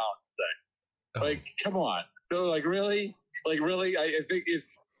New Balance thing. Like, come on. So like, really? I think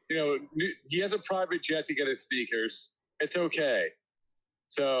it's, he has a private jet to get his sneakers. It's okay.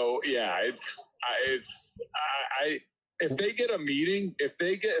 So yeah, if they get a meeting, if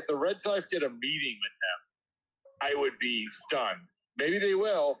the Red Sox get a meeting with him, I would be stunned. Maybe they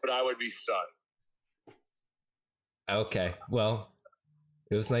will, but I would be stunned. Okay. Well,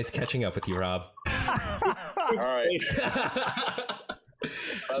 it was nice catching up with you, Rob. All right.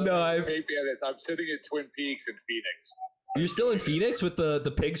 I'm sitting at Twin Peaks in Phoenix. You're still in Phoenix with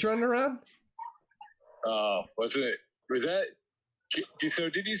the pigs running around? Oh, wasn't it? Was that? So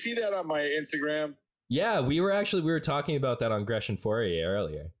did you see that on my Instagram? Yeah, we were talking about that on Gresham Fourier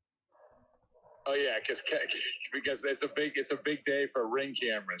earlier. Oh yeah, because it's a big day for Ring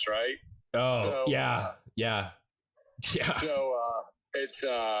cameras, right? Oh so, yeah. So it's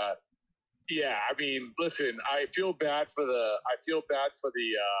I mean, listen, I feel bad for the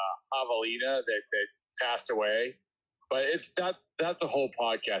javelina that passed away, but that's a whole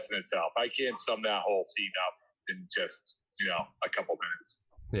podcast in itself. I can't sum that whole scene up in just a couple minutes.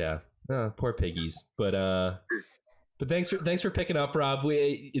 Yeah, poor piggies, but thanks for picking up, Rob.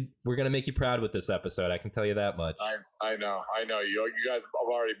 We're gonna make you proud with this episode. I can tell you that much. I know. You guys have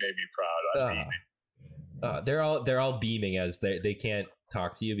already made me proud. They're all beaming as they can't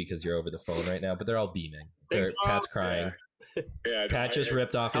talk to you because you're over the phone right now, but they're all beaming. Pat's crying. Yeah, Pat just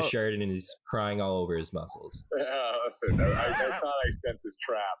ripped off his shirt and he's crying all over his muscles. Listen, I thought I sent his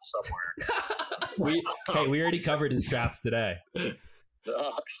trap somewhere. We already covered his traps today.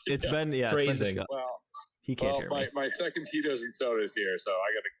 It's been phrasing. He can't hear me. My second Tito's and soda is here, so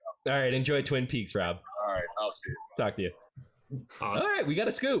I gotta go. All right, enjoy Twin Peaks, Rob. All right, I'll see you. Talk to you. Awesome. All right, we got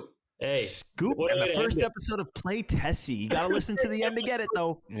a scoop. Hey, scoop in the first episode of Play Tessie. You got to listen to the end to get it,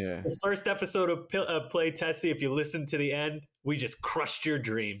 though. Yeah. The first episode of Play Tessie, if you listen to the end, we just crushed your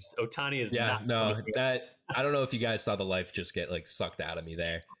dreams. Ohtani is not. No, that I don't know if you guys saw the life just get like sucked out of me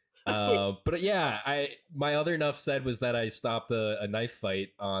there. But yeah, my other enough said was that I stopped a knife fight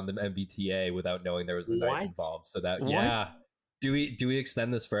on the MBTA without knowing there was a knife involved. So that Do we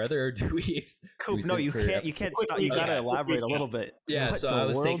extend this further, or do we? Coop, no, you can't stop. You got to elaborate a little bit. Yeah, so I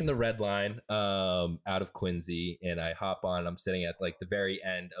was taking the red line out of Quincy, and I hop on. I'm sitting at like the very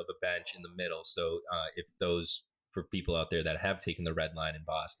end of a bench in the middle. So for people out there that have taken the red line in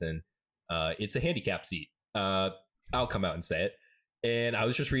Boston, it's a handicap seat. I'll come out and say it. And I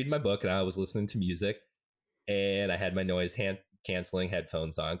was just reading my book, and I was listening to music, and I had my noise canceling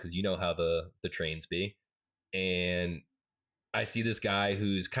headphones on because you know how the trains be, and I see this guy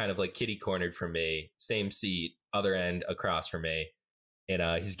who's kind of like kitty cornered from me, same seat, other end across from me. And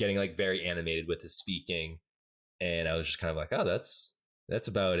he's getting like very animated with his speaking. And I was just kind of like, oh, that's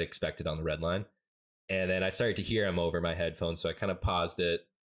about expected on the red line. And then I started to hear him over my headphones. So I kind of paused it,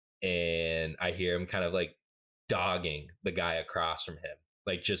 and I hear him kind of like dogging the guy across from him,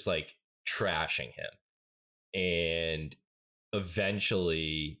 like just like trashing him. And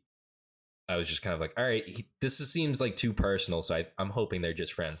eventually I was just kind of like, all right, this seems like too personal. So I'm hoping they're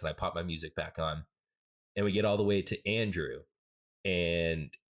just friends. And I pop my music back on, and we get all the way to Andrew, and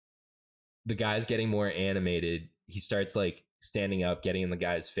the guy's getting more animated. He starts like standing up, getting in the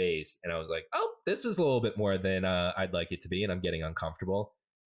guy's face. And I was like, oh, this is a little bit more than I'd like it to be. And I'm getting uncomfortable.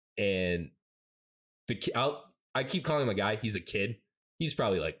 And I keep calling him a guy. He's a kid. He's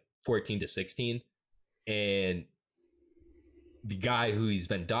probably like 14 to 16. And the guy who he's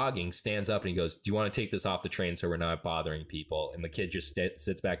been dogging stands up and he goes, do you want to take this off the train so we're not bothering people? And the kid just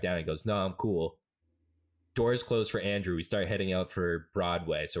sits back down and goes, no, I'm cool. Doors closed for Andrew. We start heading out for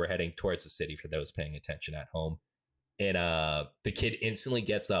Broadway. So we're heading towards the city for those paying attention at home. And the kid instantly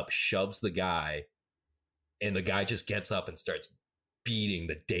gets up, shoves the guy, and the guy just gets up and starts beating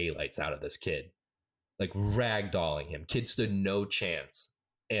the daylights out of this kid, like ragdolling him. Kid stood no chance.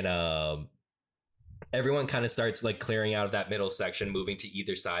 And everyone kind of starts like clearing out of that middle section, moving to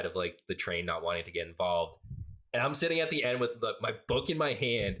either side of like the train, not wanting to get involved. And I'm sitting at the end with my book in my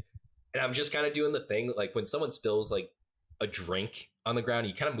hand, and I'm just kind of doing the thing like when someone spills like a drink on the ground,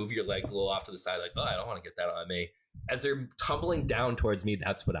 you kind of move your legs a little off to the side, like, oh, I don't want to get that on me. As they're tumbling down towards me,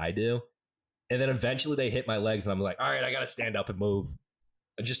 that's what I do. And then eventually they hit my legs, and I'm like, all right, I got to stand up and move.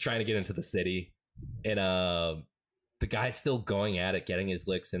 I'm just trying to get into the city. And the guy's still going at it, getting his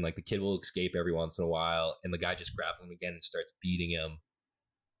licks in. Like the kid will escape every once in a while, and the guy just grabs him again and starts beating him.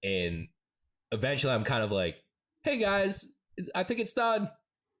 And eventually I'm kind of like, hey guys, I think it's done.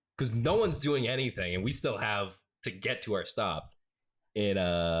 Because no one's doing anything, and we still have to get to our stop. And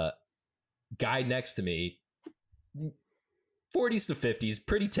guy next to me, 40s to 50s,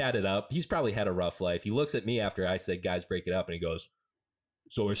 pretty tatted up. He's probably had a rough life. He looks at me after I said, guys, break it up. And he goes,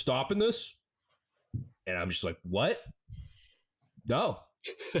 so we're stopping this? And I'm just like, what? No.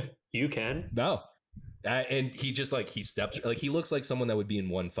 You can. No. And he just like, he steps, like he looks like someone that would be in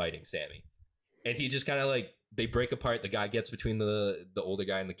One Fighting Sammy. And he just kind of like, they break apart. The guy gets between the older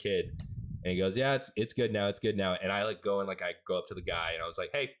guy and the kid. And he goes, yeah, it's good now. It's good now. And I like go and like I go up to the guy and I was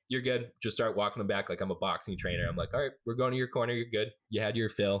like, hey, you're good. Just start walking him back like I'm a boxing trainer. I'm like, all right, we're going to your corner. You're good. You had your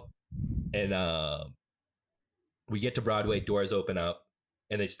fill. And we get to Broadway. Doors open up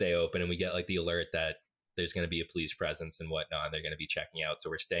and they stay open. And we get like the alert that there's going to be a police presence and whatnot. And they're going to be checking out. So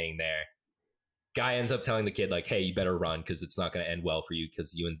we're staying there. Guy ends up telling the kid like, hey, you better run because it's not going to end well for you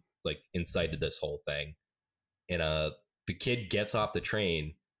because you incited this whole thing. And the kid gets off the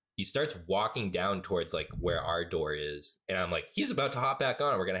train. He starts walking down towards like where our door is. And I'm like, he's about to hop back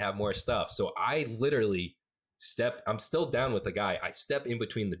on. We're going to have more stuff. So I literally I'm still down with the guy. I step in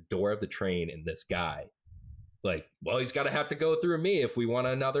between the door of the train and this guy. Like, well, he's got to have to go through me if we want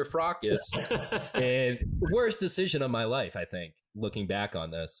another fracas. And worst decision of my life, I think, looking back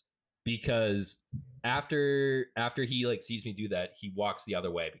on this, because after he like sees me do that, he walks the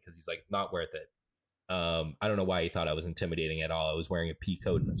other way because he's like, not worth it. I don't know why he thought I was intimidating at all. I was wearing a pea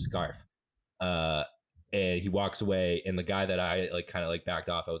coat and a scarf. And he walks away, and the guy that I like kind of like backed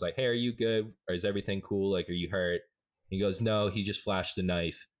off, I was like, hey, are you good? Or is everything cool? Like, are you hurt? He goes, no, he just flashed a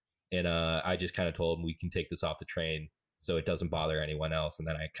knife. And I just kind of told him we can take this off the train so it doesn't bother anyone else. And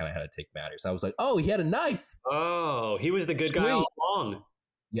then I kind of had to take matters. I was like, oh, he had a knife. Oh, he was the good guy all along.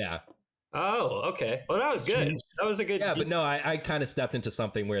 Yeah. Oh, okay. Well, that was good. That was a good. Yeah, but no, I kind of stepped into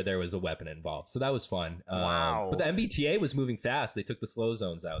something where there was a weapon involved, so that was fun. Wow. But the MBTA was moving fast. They took the slow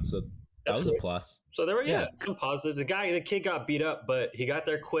zones out, so that was a plus. So there were some positives. The kid got beat up, but he got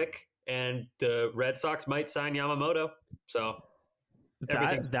there quick, and the Red Sox might sign Yamamoto. So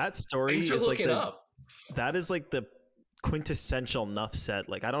that story is like that is like the quintessential Nuff set.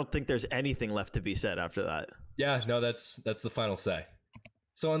 Like I don't think there's anything left to be said after that. Yeah, no, that's the final say.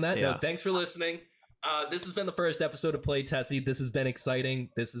 So on that note, thanks for listening. This has been the first episode of Play Tessie. This has been exciting.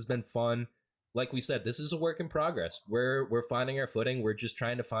 This has been fun. Like we said, this is a work in progress. We're finding our footing. We're just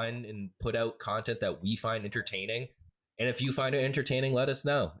trying to find and put out content that we find entertaining. And if you find it entertaining, let us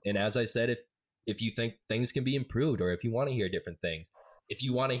know. And as I said, if you think things can be improved, or if you want to hear different things, if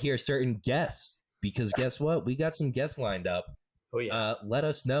you want to hear certain guests, because guess what? We got some guests lined up. Oh yeah. Let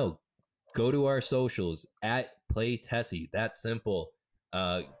us know. Go to our socials at Play Tessie. That's simple.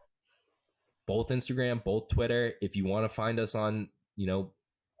 Both Instagram, both Twitter. If you want to find us on,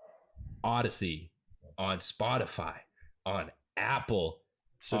 Odyssey, on Spotify, on Apple,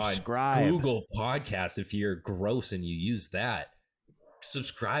 subscribe, on Google Podcasts. If you're gross and you use that,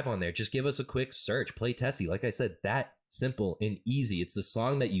 subscribe on there. Just give us a quick search. Play Tessie. Like I said, that simple and easy. It's the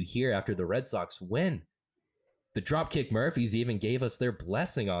song that you hear after the Red Sox win. The Dropkick Murphys even gave us their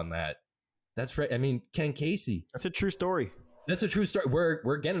blessing on that. That's right. I mean, Ken Casey. That's a true story. That's a true story.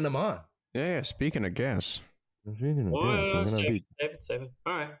 We're getting them on. Yeah, speaking of gas. Save it.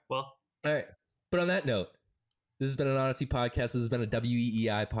 All right. Well. All right. But on that note, this has been an Odyssey podcast. This has been a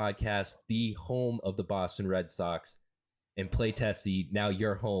WEEI podcast, the home of the Boston Red Sox. And Play Tessie, now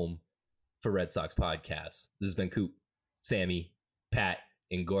your home for Red Sox podcasts. This has been Coop, Sammy, Pat,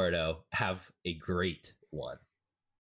 and Gordo. Have a great one.